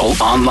apparel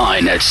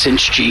online at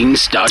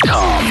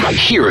cinchjeans.com.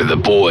 Here are the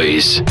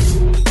boys.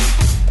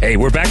 Hey,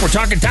 we're back. We're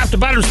talking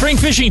top-to-bottom spring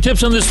fishing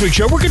tips on this week's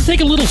show. We're going to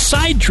take a little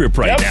side trip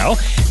right now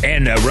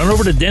and run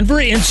over to Denver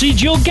and see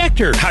Jill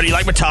Gechter. How do you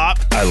like my top?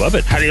 I love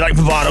it. How do you like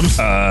my bottoms?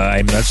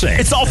 I'm not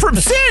saying. It's all from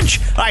Cinch.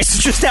 All right, so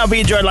just now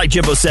being joined, like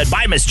Jimbo said,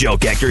 by Miss Jill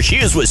Gechter. She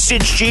is with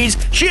Cinch Jeans.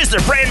 She is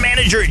their brand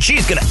manager, and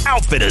she's going to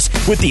outfit us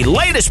with the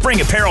latest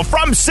spring apparel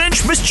from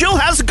Cinch. Miss Jill,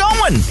 how's it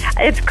going?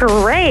 It's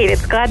great.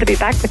 It's glad to be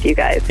back with you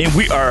guys. And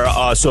we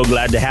are so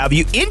glad to have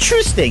you.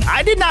 Interesting.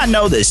 I did not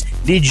know this.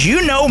 Did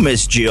you know,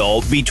 Miss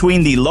Jill,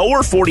 between the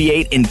lower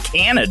 48 in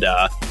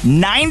Canada,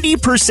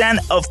 90%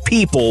 of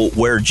people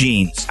wear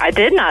jeans? I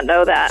did not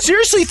know that.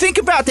 Seriously, think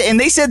about that. And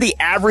they said the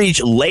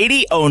average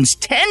lady owns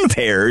 10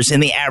 pairs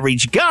and the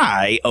average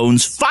guy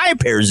owns 5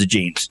 pairs of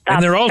jeans. That's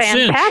and they're all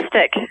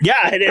fantastic. Cinch.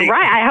 Yeah.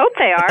 Right. I hope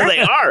they are.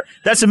 They are.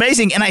 That's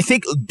amazing. And I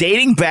think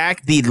dating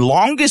back, the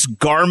longest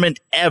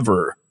garment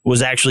ever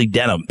was actually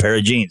denim, pair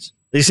of jeans.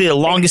 They say the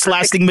longest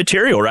lasting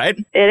material, right?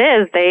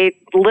 It is. They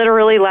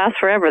literally last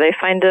forever. They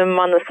find them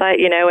on the site,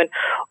 in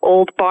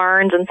old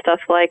barns and stuff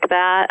like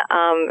that.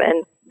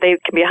 And they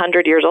can be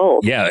 100 years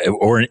old. Yeah,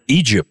 or in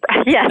Egypt.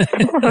 Yes.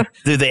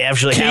 Do they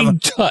actually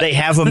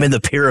have them in the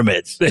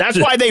pyramids? That's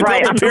why they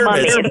built the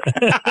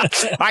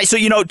pyramids. All right,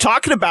 so,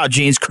 talking about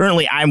jeans,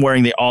 currently I'm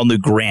wearing the all-new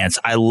Grants.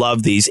 I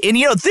love these. And,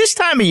 this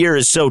time of year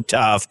is so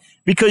tough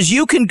because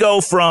you can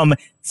go from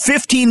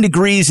 15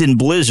 degrees and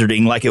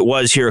blizzarding like it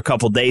was here a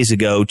couple days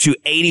ago to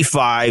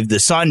 85, the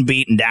sun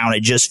beating down.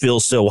 It just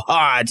feels so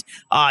hot.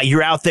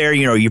 You're out there,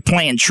 you're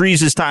planting trees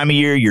this time of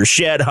year. You're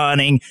shed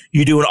hunting.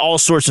 You're doing all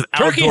sorts of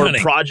outdoor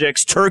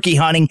projects, turkey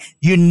hunting.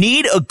 You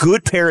need a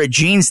good pair of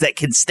jeans that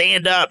can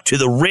stand up to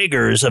the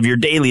rigors of your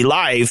daily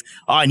life.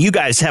 And you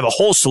guys have a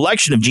whole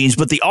selection of jeans,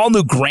 but the all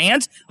new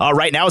Grant,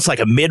 right now it's like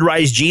a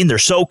mid-rise jean. They're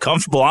so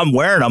comfortable. I'm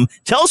wearing them.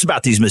 Tell us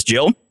about these, Miss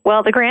Jill.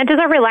 Well, the Grant is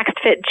a relaxed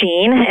fit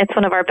jean. It's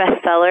one of our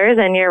best sellers,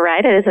 and you're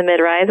right, it is a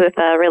mid-rise with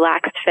a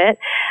relaxed fit.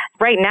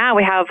 Right now,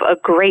 we have a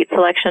great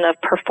selection of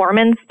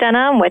performance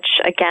denim, which,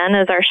 again,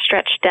 is our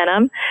stretch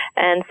denim.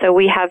 And so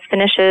we have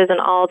finishes in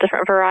all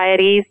different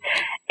varieties.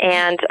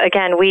 And,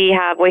 again, we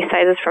have waist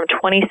sizes from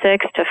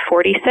 26 to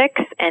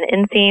 46 and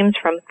inseams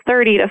from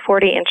 30 to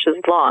 40 inches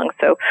long.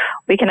 So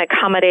we can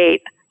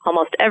accommodate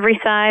almost every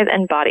size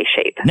and body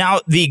shape. Now,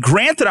 the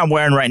Grant that I'm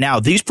wearing right now,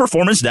 these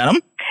performance denim?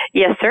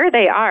 Yes, sir,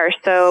 they are.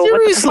 So Seriously?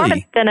 With the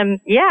performance denim,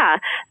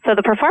 so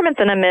the performance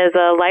denim is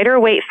a lighter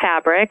weight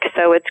fabric,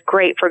 so it's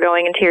great for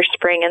going into your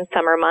spring and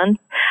summer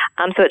months.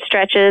 So it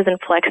stretches and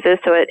flexes,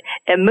 so it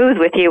moves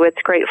with you.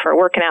 It's great for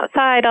working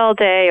outside all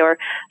day or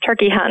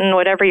turkey hunting,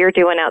 whatever you're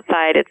doing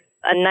outside. It's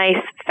a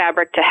nice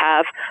fabric to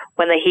have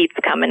when the heat's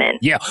coming in.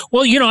 Yeah.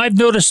 Well, I've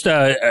noticed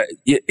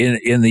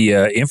in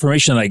the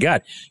information I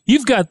got,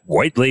 you've got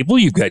White Label,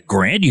 you've got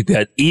Grant, you've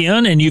got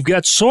Ian, and you've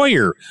got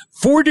Sawyer.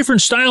 4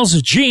 different styles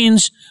of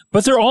jeans,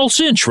 but they're all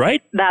cinch,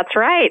 right? That's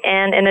right.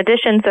 And in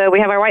addition, so we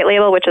have our White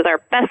Label, which is our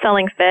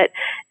best-selling fit.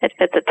 It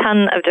fits a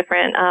ton of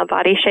different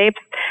body shapes.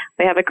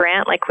 We have a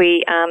Grant, like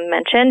we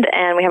mentioned,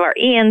 and we have our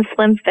Ian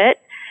Slim Fit,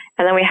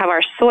 and then we have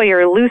our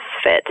Sawyer Loose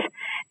Fit.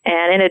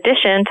 And in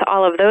addition to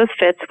all of those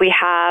fits, we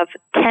have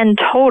 10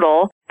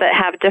 total that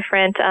have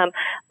different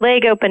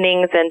leg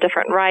openings and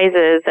different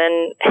rises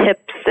and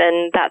hips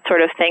and that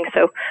sort of thing.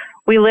 So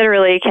we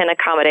literally can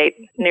accommodate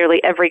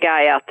nearly every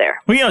guy out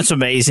there. Well, it's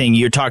amazing.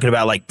 You're talking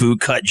about like boot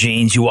cut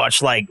jeans. You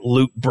watch like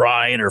Luke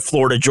Bryan or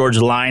Florida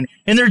Georgia Line,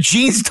 and their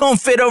jeans don't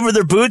fit over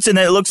their boots, and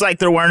it looks like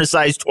they're wearing a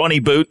size 20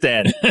 boot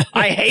then.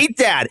 I hate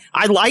that.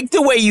 I like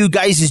the way you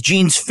guys'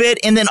 jeans fit.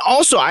 And then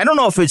also, I don't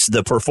know if it's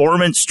the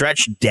performance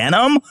stretch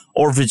denim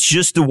or if it's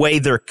just the way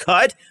they're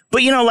cut.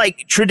 But,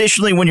 like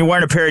traditionally when you're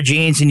wearing a pair of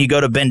jeans and you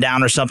go to bend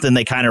down or something,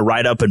 they kind of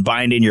ride up and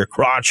bind in your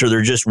crotch or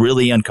they're just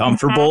really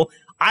uncomfortable. Mm-hmm.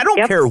 I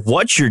don't care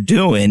what you're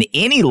doing.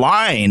 Any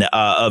line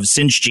of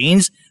cinch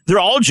jeans, they're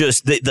all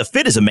just, the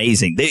fit is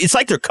amazing. It's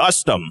like they're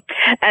custom.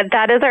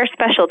 That is our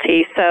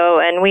specialty. So,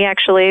 and we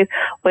actually,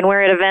 when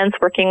we're at events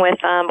working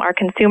with our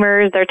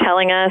consumers, they're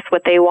telling us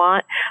what they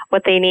want,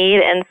 what they need.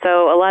 And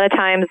so a lot of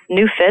times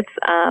new fits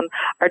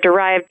are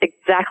derived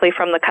exactly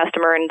from the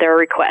customer and their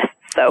requests.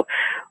 So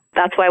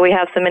that's why we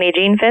have so many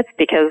jean fits,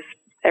 because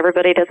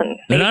everybody doesn't.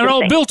 They're not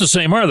all built the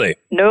same, are they?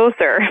 No,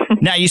 sir.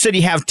 Now, you said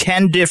you have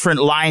 10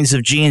 different lines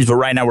of jeans, but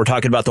right now we're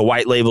talking about the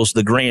White Labels,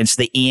 the Grants,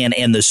 the Ian,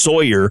 and the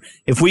Sawyer.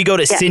 If we go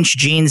to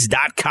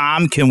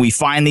cinchjeans.com, can we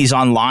find these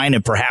online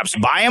and perhaps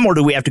buy them, or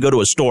do we have to go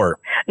to a store?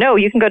 No,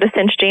 you can go to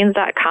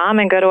cinchjeans.com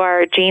and go to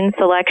our jean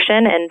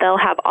selection, and they'll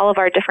have all of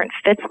our different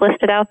fits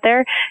listed out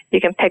there. You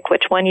can pick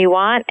which one you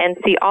want and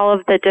see all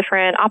of the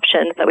different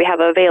options that we have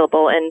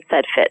available in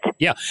said fit.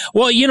 Yeah.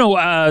 Well,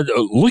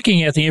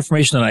 looking at the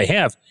information that I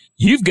have,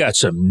 you've got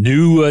some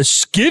new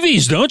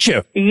skivvies, don't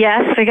you?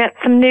 Yes, we got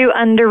some new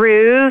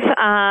underoos.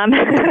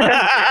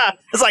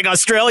 It's like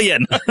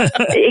Australian.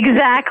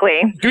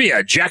 Exactly. Give me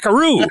a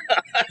jackaroo.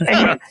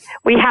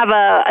 We have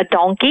a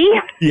donkey.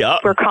 Yeah.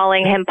 We're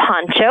calling him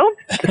Poncho.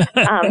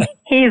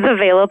 He's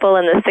available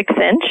in the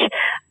 6-inch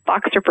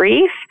boxer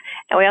brief.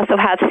 And we also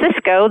have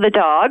Cisco, the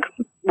dog,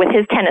 with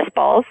his tennis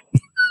balls,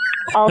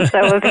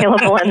 also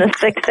available in the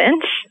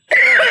 6-inch.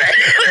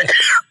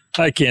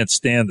 I can't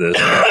stand this.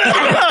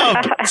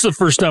 It's the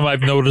first time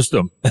I've noticed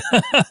them.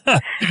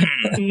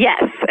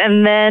 Yes.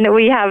 And then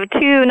we have 2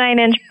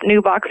 9-inch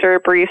new boxer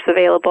briefs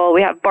available.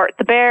 We have Bart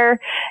the Bear,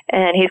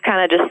 and he's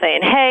kind of just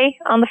saying, hey,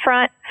 on the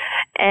front.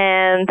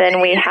 And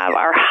then we have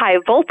our high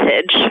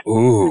voltage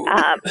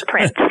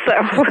print.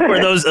 So for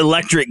those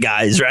electric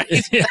guys, right?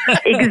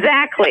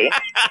 Exactly.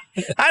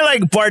 I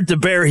like Bart the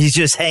Bear. He's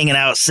just hanging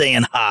out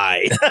saying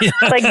hi.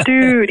 Like,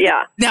 dude,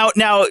 yeah.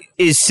 Now,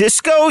 is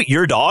Cisco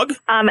your dog?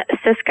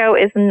 Cisco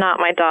is not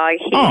my dog.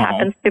 He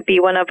happens to be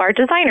one of our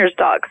designer's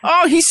dogs.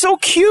 Oh, he's so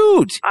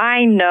cute.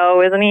 I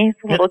know, isn't he? He's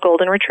a little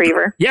golden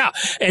retriever. Yeah.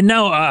 And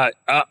now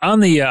I'm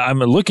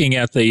looking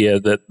at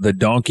the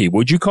donkey.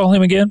 Would you call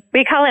him again?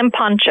 We call him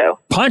Poncho.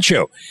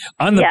 Poncho.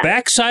 On the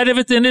back side of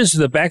it, then, is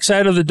the back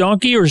side of the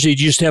donkey, or does he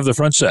just have the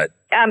front side?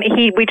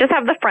 We just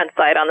have the front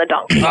side on the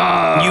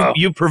donkey.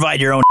 You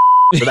provide your own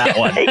for that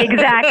one.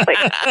 Exactly.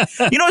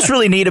 You know what's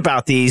really neat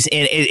about these,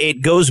 and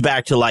it goes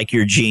back to like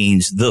your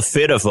jeans, the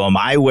fit of them.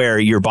 I wear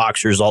your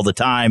boxers all the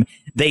time.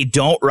 They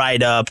don't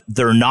ride up.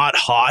 They're not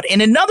hot.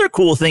 And another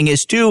cool thing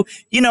is too,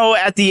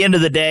 at the end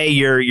of the day,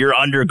 your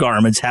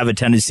undergarments have a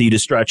tendency to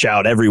stretch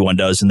out. Everyone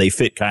does, and they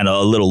fit kind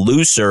of a little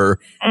looser.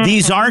 Mm-hmm.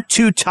 These aren't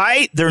too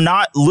tight. They're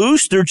not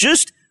loose. They're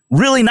just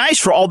really nice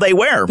for all they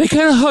wear. They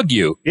kind of hug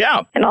you.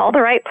 Yeah. In all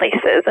the right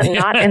places and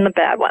not in the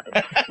bad ones.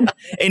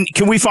 And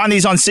can we find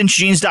these on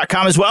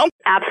cinchjeans.com as well?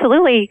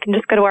 Absolutely. You can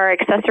just go to our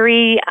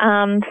accessory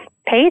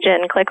page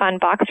and click on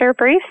boxer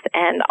briefs,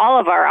 and all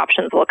of our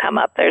options will come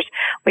up.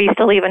 We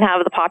still even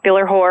have the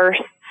popular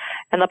horse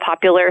and the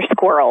popular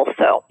squirrel.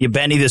 So you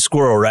Benny the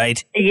squirrel,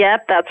 right?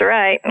 Yep, that's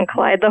right. And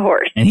Clyde the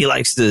horse. And he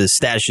likes to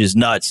stash his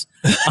nuts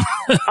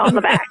on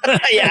the back.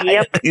 Yeah.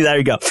 Yep. There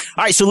you go. All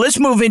right, so let's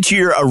move into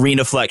your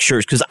Arena Flex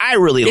shirts, because I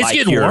really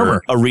like your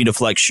warmer Arena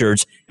Flex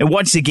shirts. And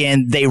once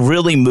again, they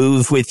really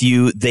move with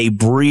you. They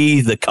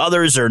breathe. The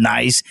colors are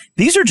nice.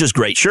 These are just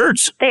great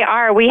shirts. They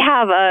are. We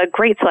have a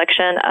great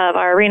selection of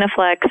our Arena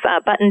Flex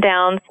button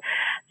downs.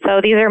 So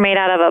these are made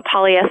out of a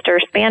polyester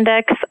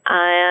spandex,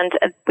 and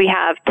we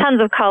have tons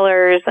of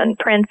colors and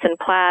prints and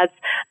plaids.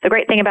 The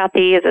great thing about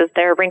these is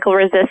they're wrinkle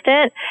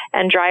resistant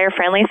and dryer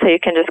friendly, so you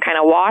can just kind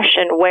of wash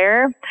and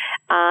wear.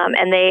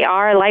 And they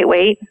are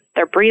lightweight.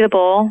 They're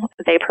breathable.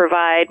 They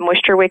provide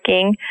moisture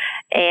wicking,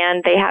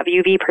 and they have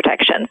UV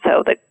protection.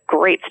 So the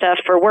great stuff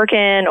for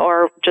working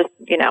or just,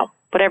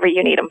 whatever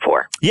you need them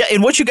for. Yeah,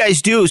 and what you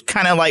guys do is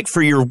kind of like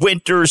for your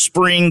winter,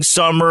 spring,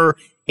 summer,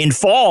 in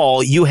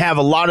fall, you have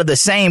a lot of the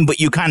same, but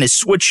you kind of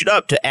switch it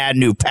up to add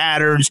new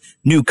patterns,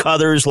 new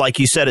colors, like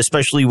you said,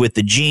 especially with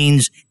the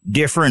jeans,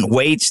 different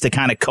weights to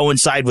kind of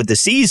coincide with the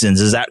seasons.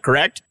 Is that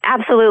correct?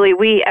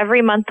 Absolutely.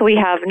 Every month we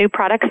have new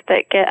products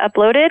that get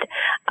uploaded,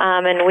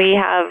 and we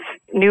have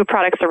new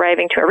products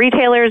arriving to our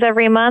retailers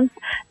every month,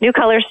 new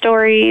color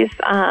stories,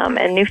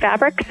 and new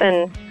fabrics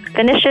and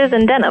finishes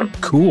and denim.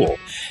 Cool.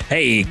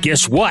 Hey,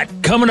 guess what?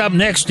 Coming up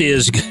next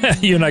is,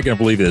 you're not going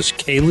to believe this,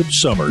 Caleb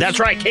Summers. That's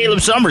right,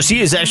 Caleb Summers.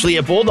 He is actually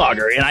a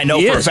Bulldogger, and I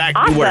know for a fact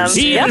he wears.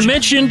 He even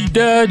mentioned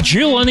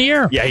Jill on the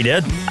air. Yeah, he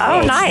did.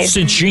 Oh, nice.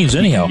 Cinch jeans,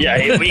 anyhow.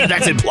 Yeah,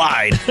 that's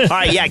implied. All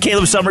right, yeah,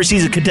 Caleb Summers,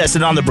 he's a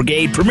contestant on The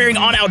Brigade, premiering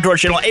on Outdoor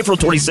Channel April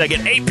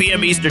 22nd, 8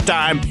 p.m. Eastern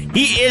Time.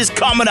 He is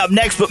coming up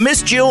next. But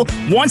Miss Jill,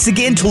 once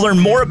again, to learn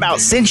more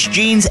about Cinch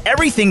jeans,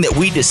 everything that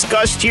we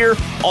discussed here,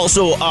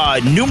 also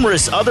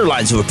numerous other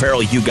lines of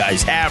apparel you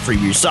guys have for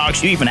your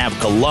socks. You even have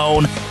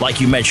cologne,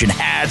 like you mentioned,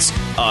 hats,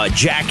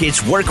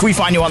 jackets. Where can we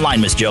find you online,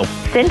 Miss Jill?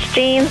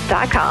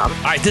 cinchjeans.com.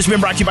 All right, this has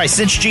been brought to you by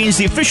Cinch Jeans,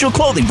 the official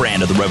clothing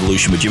brand of the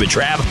Revolution with Jim and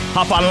Trav.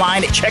 Hop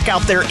online, check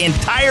out their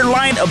entire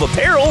line of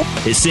apparel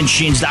at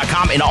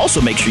cinchjeans.com, and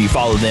also make sure you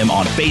follow them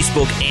on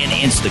Facebook and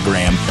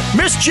Instagram.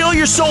 Miss Jill,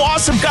 you're so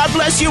awesome. God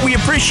bless you. We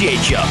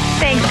appreciate you.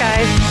 Thanks,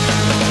 guys.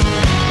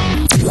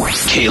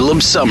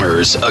 Caleb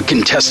Summers, a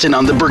contestant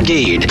on The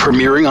Brigade,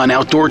 premiering on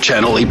Outdoor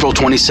Channel April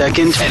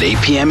 22nd at 8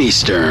 p.m.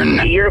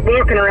 Eastern. You're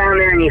walking around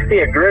there and you see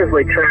a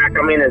grizzly track.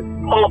 I mean, its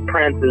paw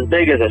print's as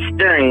big as a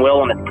steering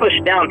wheel, and it's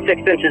pushed down 6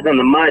 inches in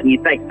the mud, and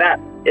you think that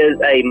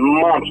is a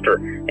monster.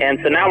 And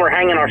so now we're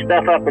hanging our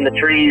stuff up in the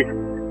trees,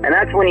 and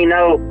that's when you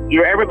know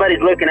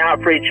everybody's looking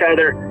out for each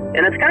other.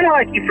 And it's kind of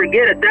like you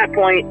forget at that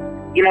point,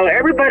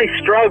 everybody's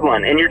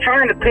struggling, and you're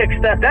trying to pick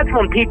stuff. That's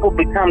when people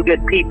become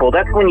good people.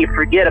 That's when you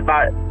forget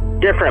about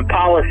different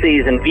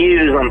policies and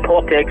views on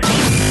politics.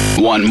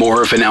 Want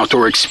more of an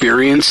outdoor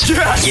experience?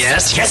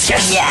 Yes.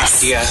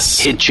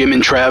 Hit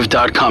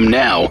jimandtrav.com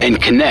now and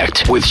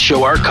connect with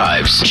show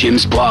archives,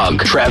 Jim's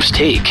blog, Trav's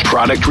Take,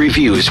 product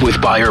reviews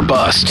with Buy or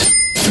Bust,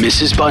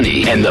 Mrs.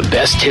 Bunny, and the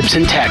best tips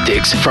and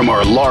tactics from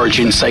our large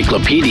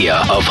encyclopedia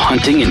of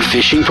hunting and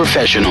fishing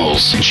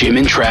professionals.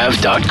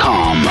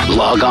 jimandtrav.com.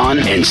 Log on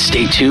and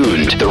stay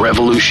tuned. The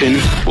Revolution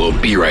will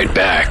be right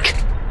back.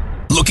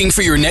 Looking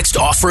for your next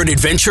off-road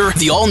adventure?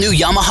 The all-new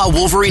Yamaha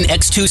Wolverine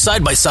X2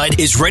 side-by-side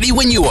is ready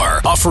when you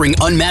are, offering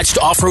unmatched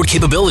off-road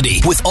capability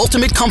with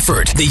ultimate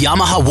comfort. The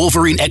Yamaha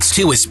Wolverine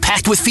X2 is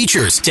packed with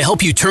features to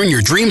help you turn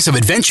your dreams of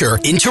adventure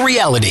into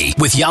reality.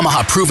 With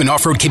Yamaha proven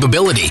off-road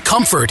capability,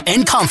 comfort,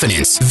 and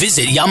confidence,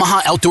 visit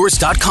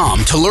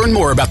YamahaOutdoors.com to learn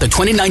more about the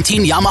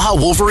 2019 Yamaha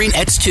Wolverine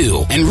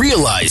X2 and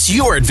realize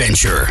your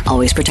adventure.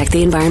 Always protect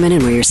the environment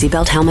and wear your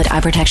seatbelt, helmet,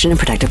 eye protection, and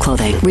protective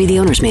clothing. Read the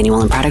owner's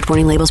manual and product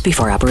warning labels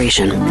before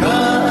operation.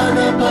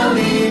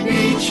 Kanapali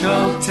Beach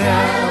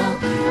Hotel,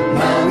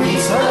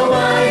 Maui's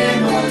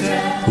Hawaiian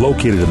Hotel.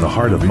 Located in the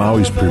heart of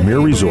Maui's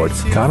premier resort,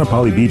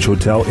 Kanapali Beach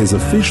Hotel is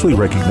officially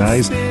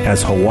recognized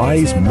as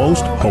Hawaii's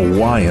most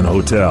Hawaiian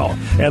hotel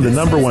and the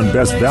 #1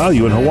 best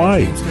value in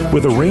Hawaii.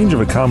 With a range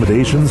of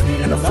accommodations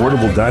and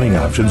affordable dining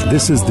options,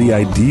 this is the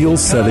ideal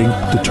setting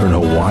to turn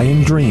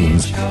Hawaiian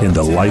dreams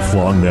into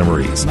lifelong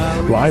memories.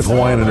 Live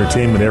Hawaiian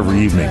entertainment every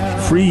evening,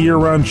 free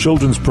year-round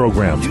children's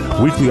programs,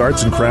 weekly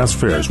arts and crafts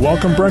fairs,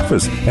 welcome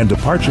breakfast, and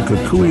departure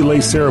kukui lei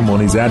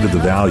ceremonies add to the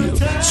value.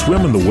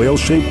 Swim in the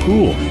whale-shaped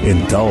pool,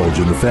 indulge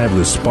in the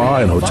fabulous spa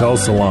and hotel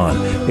salon.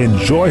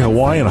 Enjoy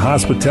Hawaiian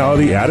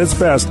hospitality at its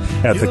best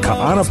at the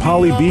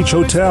Ka'anapali Beach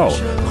Hotel.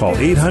 Call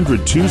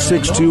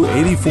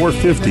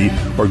 800-262-8450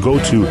 or go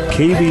to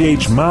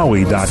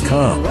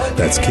kbhmaui.com.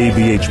 That's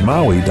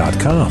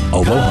kbhmaui.com.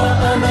 Aloha.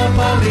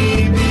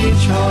 Ka'anapali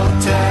Beach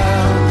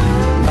Hotel,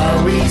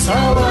 Maui's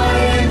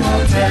Hawaiian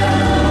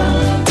Hotel.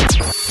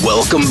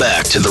 Welcome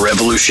back to The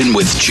Revolution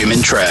with Jim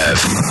and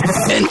Trav.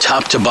 And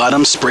top to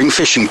bottom spring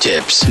fishing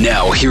tips.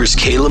 Now, here's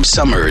Caleb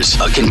Summers,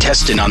 a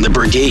contestant on The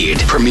Brigade,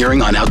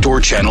 premiering on Outdoor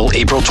Channel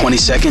April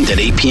 22nd at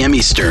 8 p.m.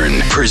 Eastern.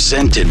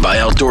 Presented by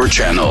Outdoor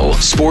Channel,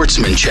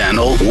 Sportsman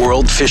Channel,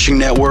 World Fishing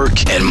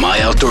Network, and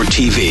My Outdoor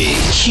TV.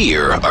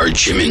 Here are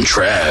Jim and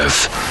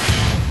Trav.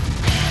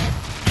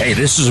 Hey,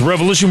 this is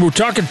Revolution. We're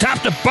talking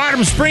top to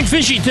bottom spring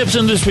fishing tips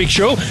in this week's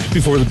show.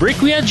 Before the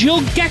break, we had Jill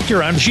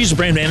Gechter on. She's the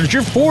brand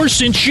manager for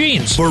Cinch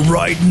Jeans. But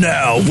right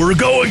now, we're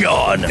going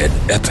on an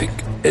epic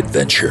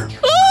adventure.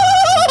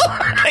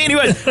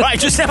 Anyway, I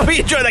just help me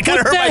enjoy that. Kind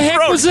of hurt my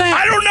throat. Was that?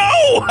 I don't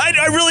know.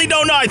 I really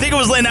don't know. I think it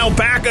was an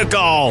alpaca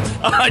call.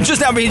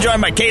 Just help me enjoy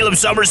my Caleb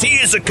Summers. He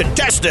is a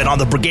contestant on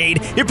The Brigade.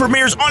 It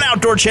premieres on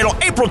Outdoor Channel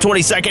April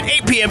 22nd,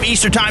 8 p.m.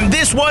 Eastern Time.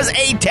 This was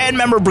a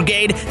 10-member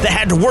brigade that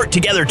had to work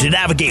together to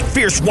navigate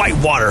fierce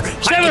whitewater.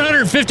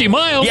 750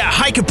 miles. Yeah,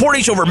 hike and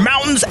portage over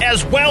mountains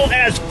as well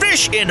as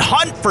fish and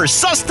hunt for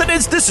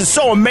sustenance. This is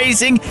so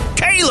amazing.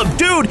 Caleb,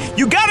 dude,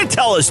 you got to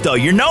tell us, though.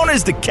 You're known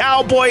as the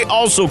cowboy,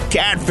 also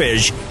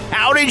catfish.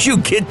 How did you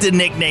get the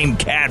nickname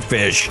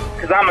Catfish?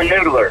 Because I'm a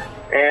noodler,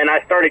 and I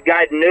started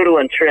guiding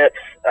noodling trips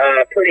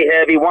pretty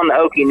heavy. Won the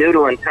Okie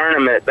Noodling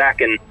Tournament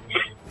back in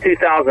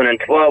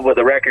 2012 with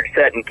a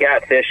record-setting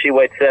catfish. She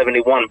weighed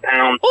 71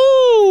 pounds.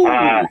 Ooh!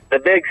 The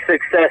big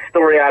success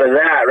story out of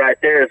that right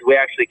there is we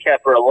actually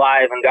kept her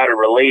alive and got her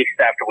released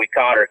after we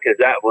caught her because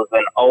that was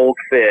an old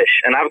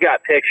fish. And I've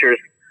got pictures.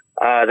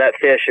 That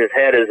fish's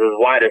head is as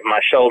wide as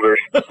my shoulders.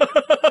 God.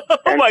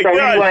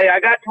 Anyway, I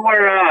got to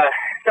where,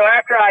 so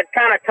after I'd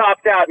kind of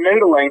topped out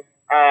noodling,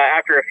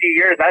 after a few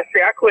years, I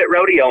quit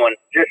rodeoing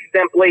just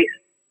simply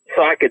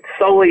so I could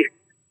solely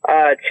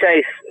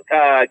chase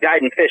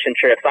guiding fishing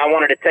trips. I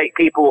wanted to take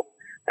people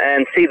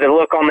and see the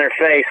look on their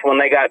face when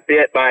they got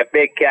bit by a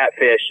big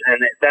catfish,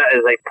 and that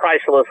is a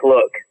priceless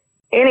look.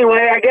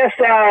 Anyway, I guess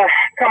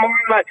come on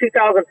about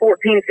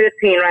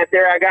 2014-15 right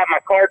there, I got my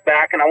card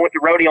back, and I went to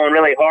rodeoing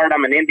really hard.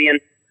 I'm an Indian,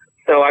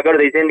 so I go to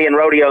these Indian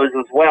rodeos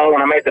as well,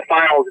 and I made the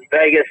finals in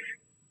Vegas.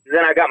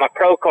 Then I got my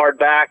pro card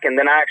back, and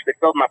then I actually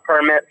filled my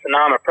permits, and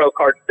now I'm a pro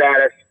card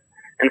status.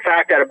 In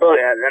fact, and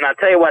I'll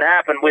tell you what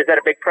happened. We was at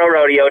a big pro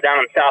rodeo down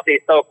in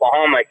southeast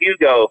Oklahoma,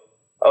 Hugo,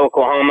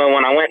 Oklahoma.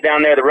 When I went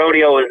down there, the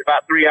rodeo was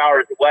about 3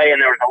 hours away,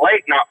 and there was a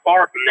lake not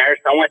far from there,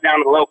 so I went down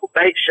to the local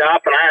bait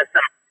shop, and I asked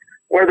them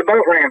where the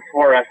boat ramps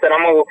were. I said,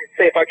 I'm going to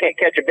see if I can't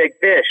catch a big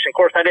fish. Of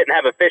course, I didn't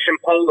have a fishing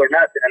pole or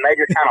nothing, and they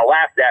just kind of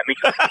laughed at me.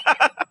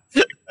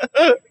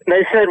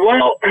 They said,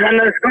 well, and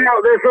this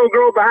little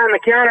girl behind the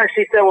counter,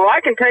 she said, well,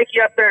 I can take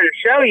you up there and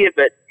show you,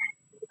 but,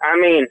 I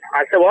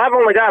said, well, I've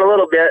only got a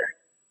little bit.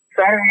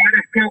 So I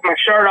just peeled my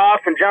shirt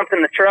off and jumped in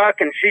the truck,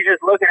 and she's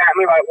just looking at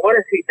me like, what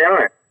is he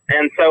doing?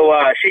 And so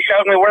she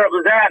showed me where it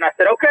was at, and I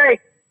said,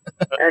 okay.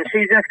 And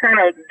she just kind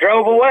of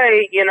drove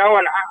away, and I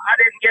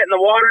didn't get in the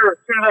water.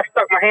 As soon as I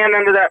stuck my hand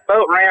under that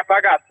boat ramp,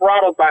 I got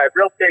throttled by a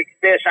real big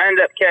fish. I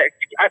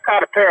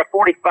caught a pair of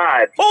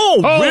 45s.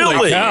 Oh,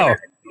 really? Cow.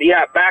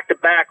 Yeah, back to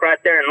back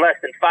right there in less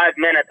than 5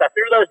 minutes. I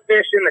threw those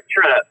fish in the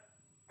truck.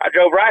 I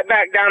drove right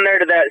back down there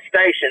to that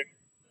station,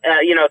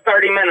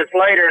 30 minutes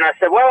later, and I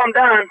said, well, I'm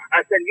done.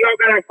 I said, you all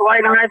got any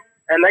fillet knives?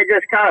 And they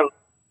just kind of,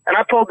 and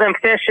I pulled them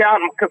fish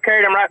out and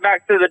carried them right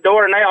back through the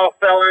door, and they all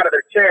fell out of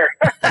their chair.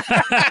 And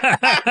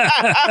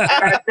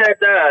I said,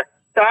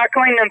 so I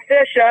cleaned them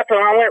fish up, and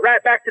I went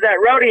right back to that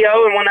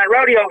rodeo, and when that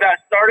rodeo got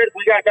started,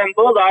 we got done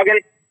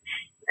bulldogging,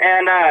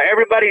 and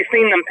everybody's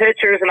seen them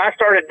pictures, and I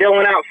started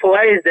dealing out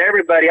fillets to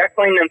everybody. I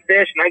cleaned them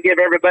fish, and I give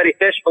everybody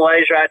fish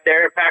fillets right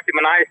there and packed them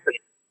in ice. And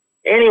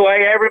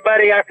anyway,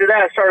 everybody after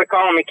that started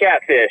calling me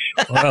Catfish.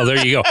 Well,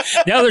 there you go.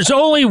 Now, there's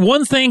only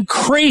one thing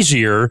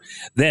crazier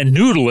than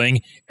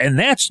noodling, and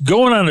that's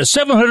going on a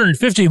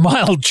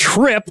 750-mile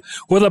trip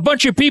with a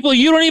bunch of people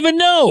you don't even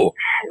know.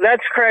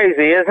 That's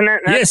crazy, isn't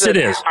it? Yes, it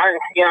is.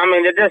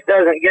 It just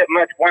doesn't get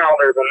much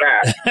wilder than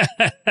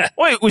that.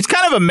 Well, it was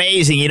kind of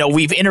amazing.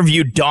 We've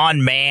interviewed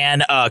Don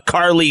Mann,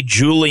 Carly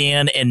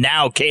Julian, and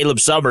now Caleb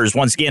Summers,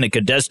 once again a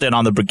contestant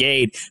on The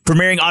Brigade,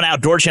 premiering on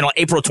Outdoor Channel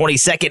April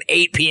 22nd,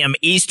 8 p.m.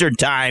 Eastern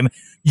Time.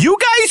 You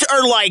guys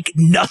are like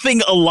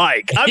nothing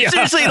alike. I'm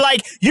seriously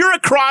like, you're a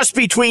cross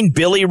between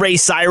Billy Ray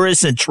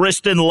Cyrus and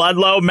Tristan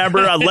Ludlow.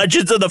 Remember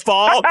Legends of the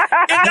Fall?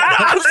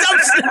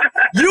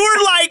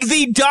 You're like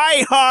the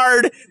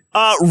diehard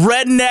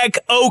redneck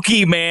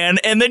Okie man,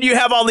 and then you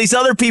have all these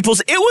other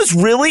peoples. It was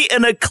really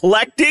an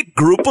eclectic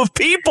group of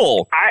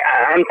people.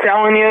 I'm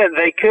telling you,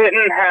 they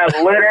couldn't have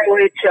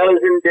literally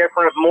chosen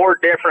more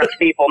different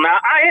people. Now,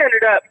 I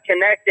ended up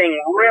connecting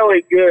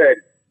really good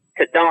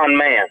to Don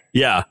Mann.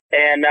 Yeah.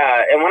 And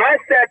when I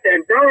sat there,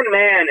 Don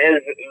Mann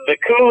is the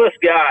coolest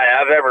guy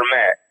I've ever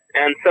met.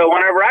 And so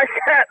whenever I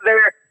sat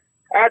there,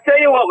 I'll tell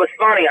you what was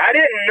funny. I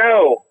didn't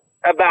know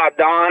about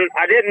Don.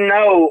 I didn't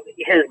know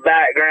his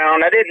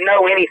background. I didn't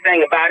know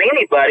anything about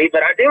anybody,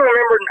 but I do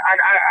remember,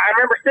 I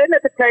remember sitting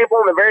at the table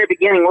in the very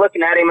beginning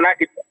looking at him, and I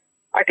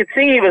could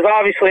see he was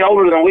obviously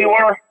older than we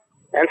were.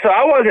 And so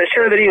I wasn't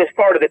sure that he was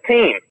part of the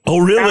team. Oh,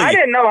 really? Now, I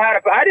didn't know how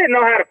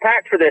to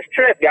pack for this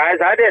trip, guys.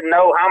 I didn't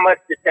know how much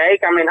to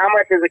take. I mean, how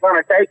much is it going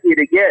to take you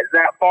to get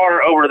that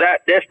far over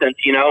that distance,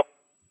 you know?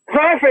 So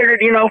I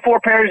figured, 4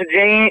 pairs of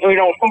jeans,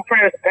 4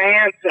 pairs of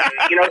pants,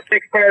 and,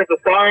 6 pairs of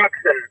socks,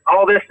 and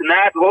all this and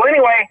that. Well,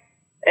 anyway,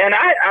 and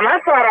I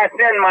thought I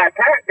thinned my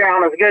pack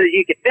down as good as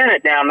you could thin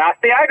it down. Now,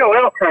 see, I go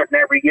elk hunting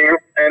every year,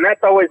 and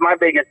that's always my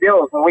biggest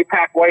deal is when we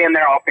pack way in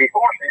there off these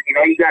horses.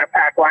 You got to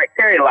pack light,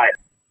 carry light.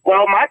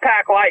 Well, my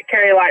pack light,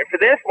 carry light for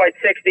this weighed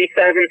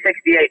 67,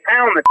 68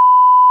 pounds.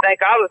 I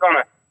think I was going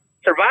to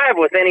survive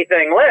with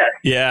anything less.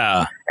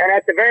 Yeah. And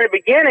at the very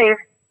beginning,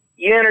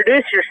 you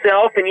introduce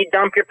yourself and you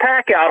dump your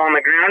pack out on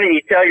the ground and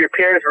you tell your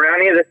peers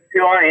around you, this is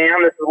who I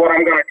am, this is what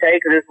I'm going to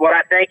take, this is what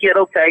I think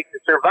it'll take to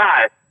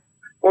survive.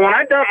 Well, when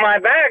I dumped my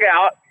bag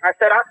out, I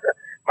said,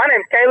 my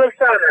name's Caleb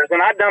Summers,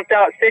 and I dumped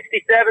out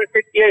 67,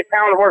 68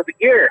 pounds worth of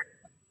gear.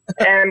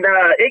 And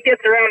it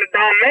gets around to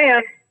Don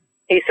Mann.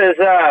 He says,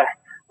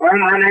 well,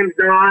 my name's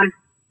Don,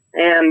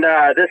 and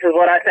this is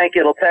what I think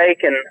it'll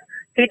take. And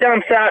he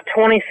dumps out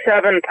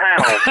 27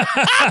 pounds.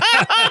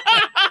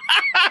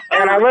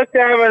 And I looked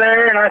over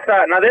there, and I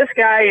thought, now this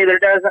guy either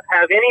doesn't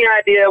have any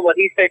idea what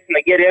he's fixing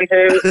to get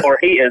into, or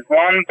he is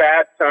one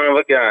bad son of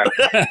a gun.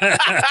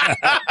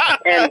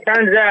 And it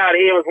turns out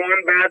he was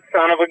one bad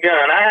son of a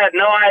gun. I had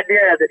no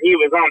idea that he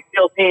was on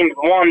SEAL Teams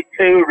 1,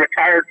 2,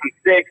 retired from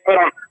 6, put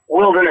on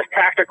wilderness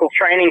tactical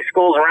training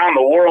schools around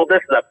the world.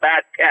 This is a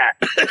bad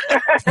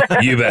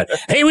cat. You bet.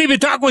 Hey, we've been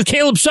talking with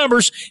Caleb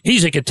Summers.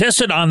 He's a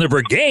contestant on The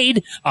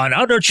Brigade on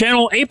Outdoor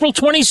Channel April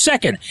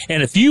 22nd.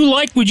 And if you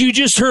like what you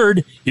just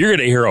heard, you're going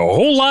to hear a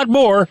whole lot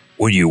more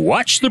when you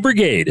watch The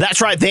Brigade.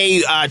 That's right.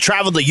 They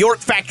traveled the York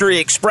Factory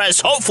Express,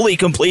 hopefully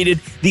completed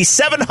the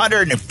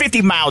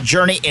 750-mile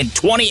journey in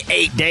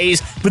 28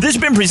 days. But this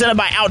has been presented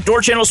by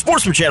Outdoor Channel,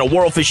 Sportsman Channel,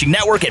 World Fishing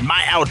Network, and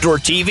My Outdoor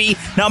TV.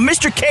 Now,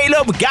 Mr.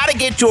 Caleb, got to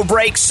get to a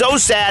break. So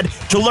sad.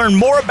 To learn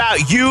more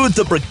about you,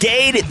 The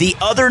Brigade, the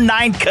other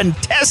 9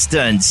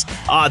 contestants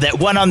that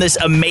went on this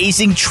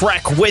amazing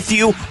trek with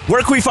you,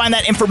 where can we find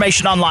that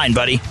information online,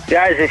 buddy?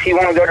 Guys, if you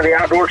want to go to the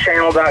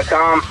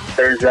outdoorchannel.com,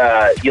 there's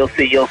you'll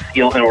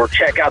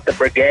check out The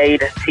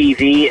Brigade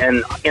TV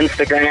and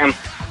Instagram,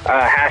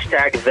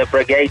 hashtag The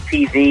Brigade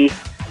TV.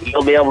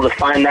 You'll be able to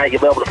find that.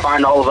 You'll be able to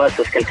find all of us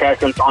as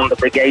contestants on The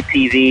Brigade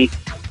TV.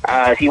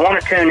 If you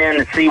want to tune in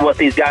and see what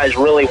these guys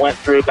really went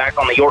through back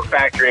on the York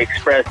Factory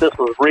Express, this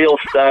was real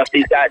stuff.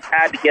 These guys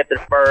had to get their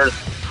furs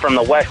from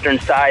the western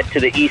side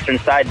to the eastern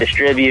side,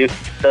 distribute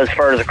those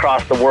furs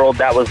across the world.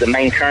 That was the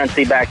main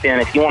currency back then.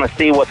 If you want to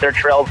see what their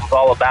trails was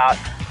all about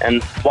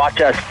and watch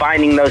us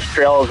finding those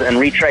trails and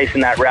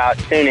retracing that route,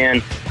 tune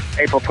in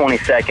April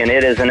 22nd.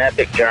 It is an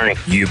epic journey.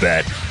 You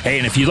bet. Hey,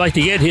 and if you'd like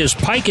to get his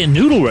pike and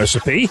noodle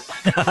recipe,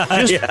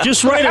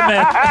 just write him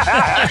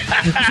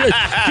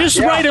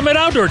write him at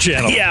Outdoor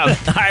Channel. Yeah.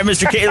 All right,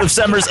 Mr. Caleb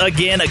Summers,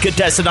 again, a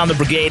contestant on The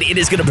Brigade. It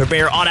is going to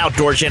premiere on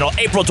Outdoor Channel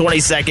April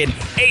 22nd,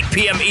 8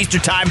 p.m.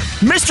 Eastern Time.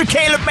 Mr.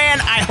 Caleb, man,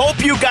 I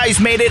hope you guys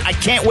made it. I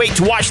can't wait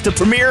to watch the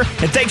premiere,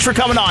 and thanks for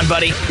coming on,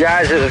 buddy.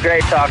 Guys, it was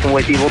great talking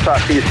with you. We'll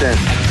talk to you soon.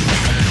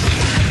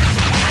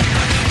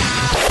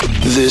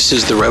 This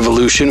is The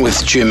Revolution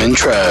with Jim and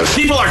Trav.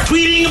 People are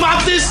tweeting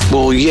about this?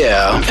 Well,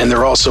 yeah, and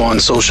they're also on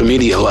social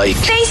media like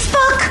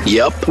Facebook?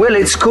 Yep. Well,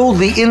 it's called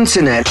the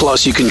internet.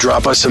 Plus, you can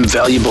drop us some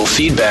valuable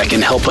feedback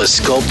and help us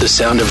sculpt the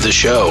sound of the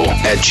show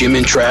at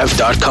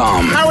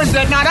jimandtrav.com. How is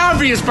that not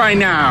obvious by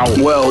now?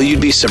 Well,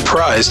 you'd be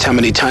surprised how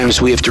many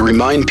times we have to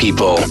remind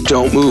people.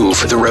 Don't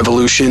move. The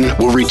Revolution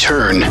will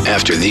return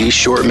after these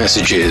short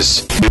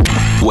messages.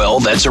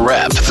 Well, that's a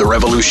wrap. The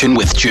Revolution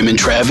with Jim and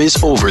Trav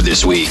is over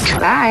this week.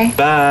 Bye.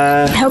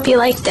 Bye. Hope you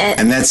liked it.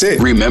 And that's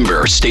it.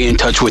 Remember, stay in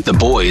touch with the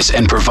boys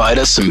and provide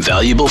us some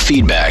valuable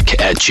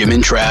feedback at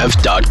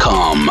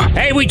jimandtrav.com.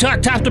 Hey, we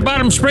talked top to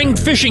bottom spring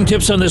fishing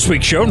tips on this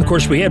week's show. And of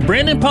course, we had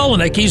Brandon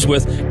Polonecki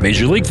with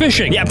Major League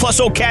Fishing. Yeah,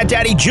 plus old cat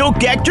daddy Jill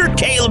Gechter,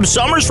 Caleb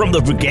Summers from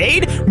The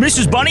Brigade.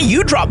 Mrs. Bunny,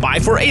 you dropped by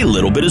for a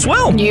little bit as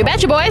well. You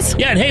betcha, boys.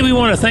 Yeah, and hey, we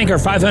want to thank our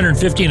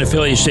 515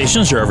 affiliate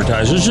stations, our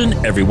advertisers, and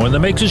everyone that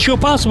makes this show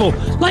possible.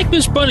 like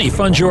Miss Bunny,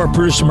 Fun Joe, our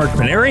producer Mark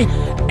Paneri,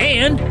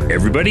 and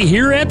everybody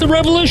here at The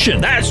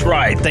Revolution. That's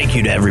right. Thank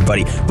you to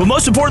everybody. But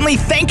most importantly,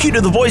 thank you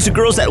to the boys and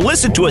girls that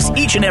listen to us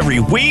each and every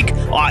week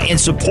and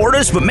support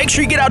us. But make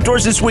sure you get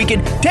outdoors this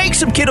weekend. Take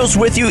some kiddos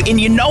with you. And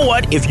you know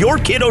what? If your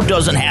kiddo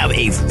doesn't have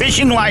a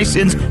fishing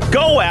license,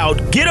 go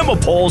out, get them a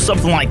pole,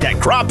 something like that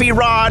crappie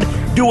rod.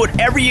 Do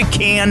whatever you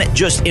can.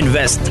 Just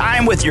invest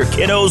time with your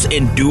kiddos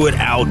and do it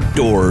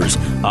outdoors.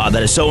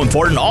 That is so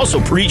important.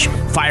 Also, preach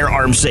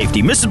firearm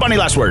safety. Mrs. Bunny,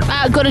 last word.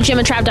 Go to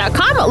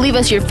jimandtrav.com. Leave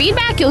us your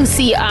feedback. You'll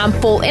see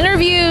full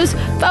interviews,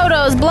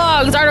 photos,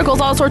 blogs,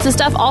 articles, all sorts of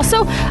stuff.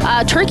 Also,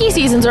 turkey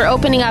seasons are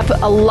opening up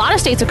a lot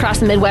of states across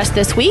the Midwest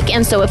this week.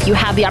 And so if you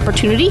have the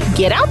opportunity,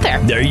 get out there.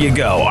 There you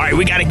go. All right,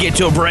 we got to get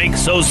to a break.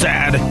 So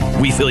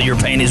sad. We feel your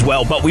pain as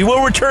well. But we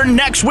will return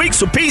next week.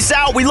 So peace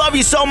out. We love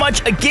you so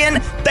much. Again,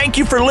 thank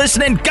you for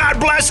listening. God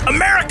bless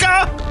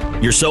America.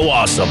 You're so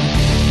awesome.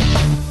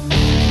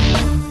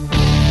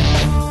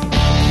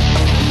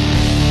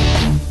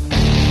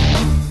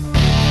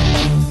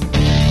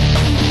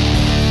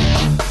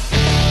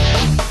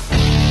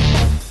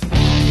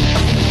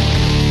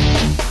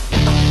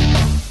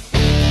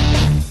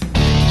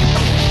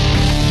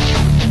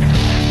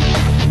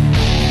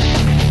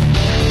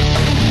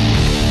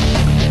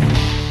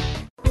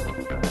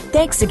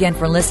 Thanks again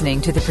for listening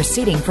to the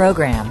preceding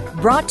program,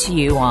 brought to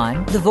you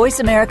on the Voice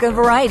America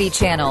Variety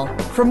Channel.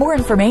 For more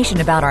information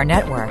about our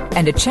network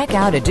and to check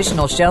out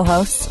additional show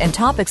hosts and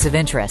topics of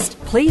interest,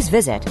 please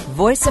visit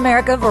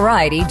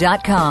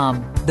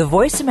voiceamericavariety.com. The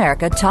Voice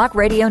America Talk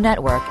Radio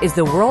Network is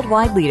the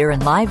worldwide leader in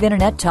live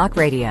Internet talk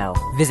radio.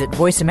 Visit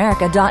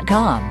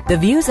voiceamerica.com. The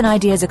views and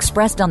ideas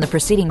expressed on the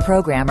preceding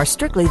program are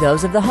strictly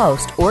those of the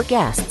host or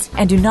guests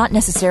and do not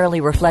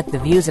necessarily reflect the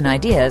views and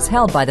ideas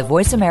held by the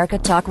Voice America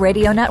Talk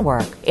Radio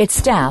Network, its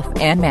staff,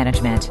 and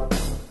management.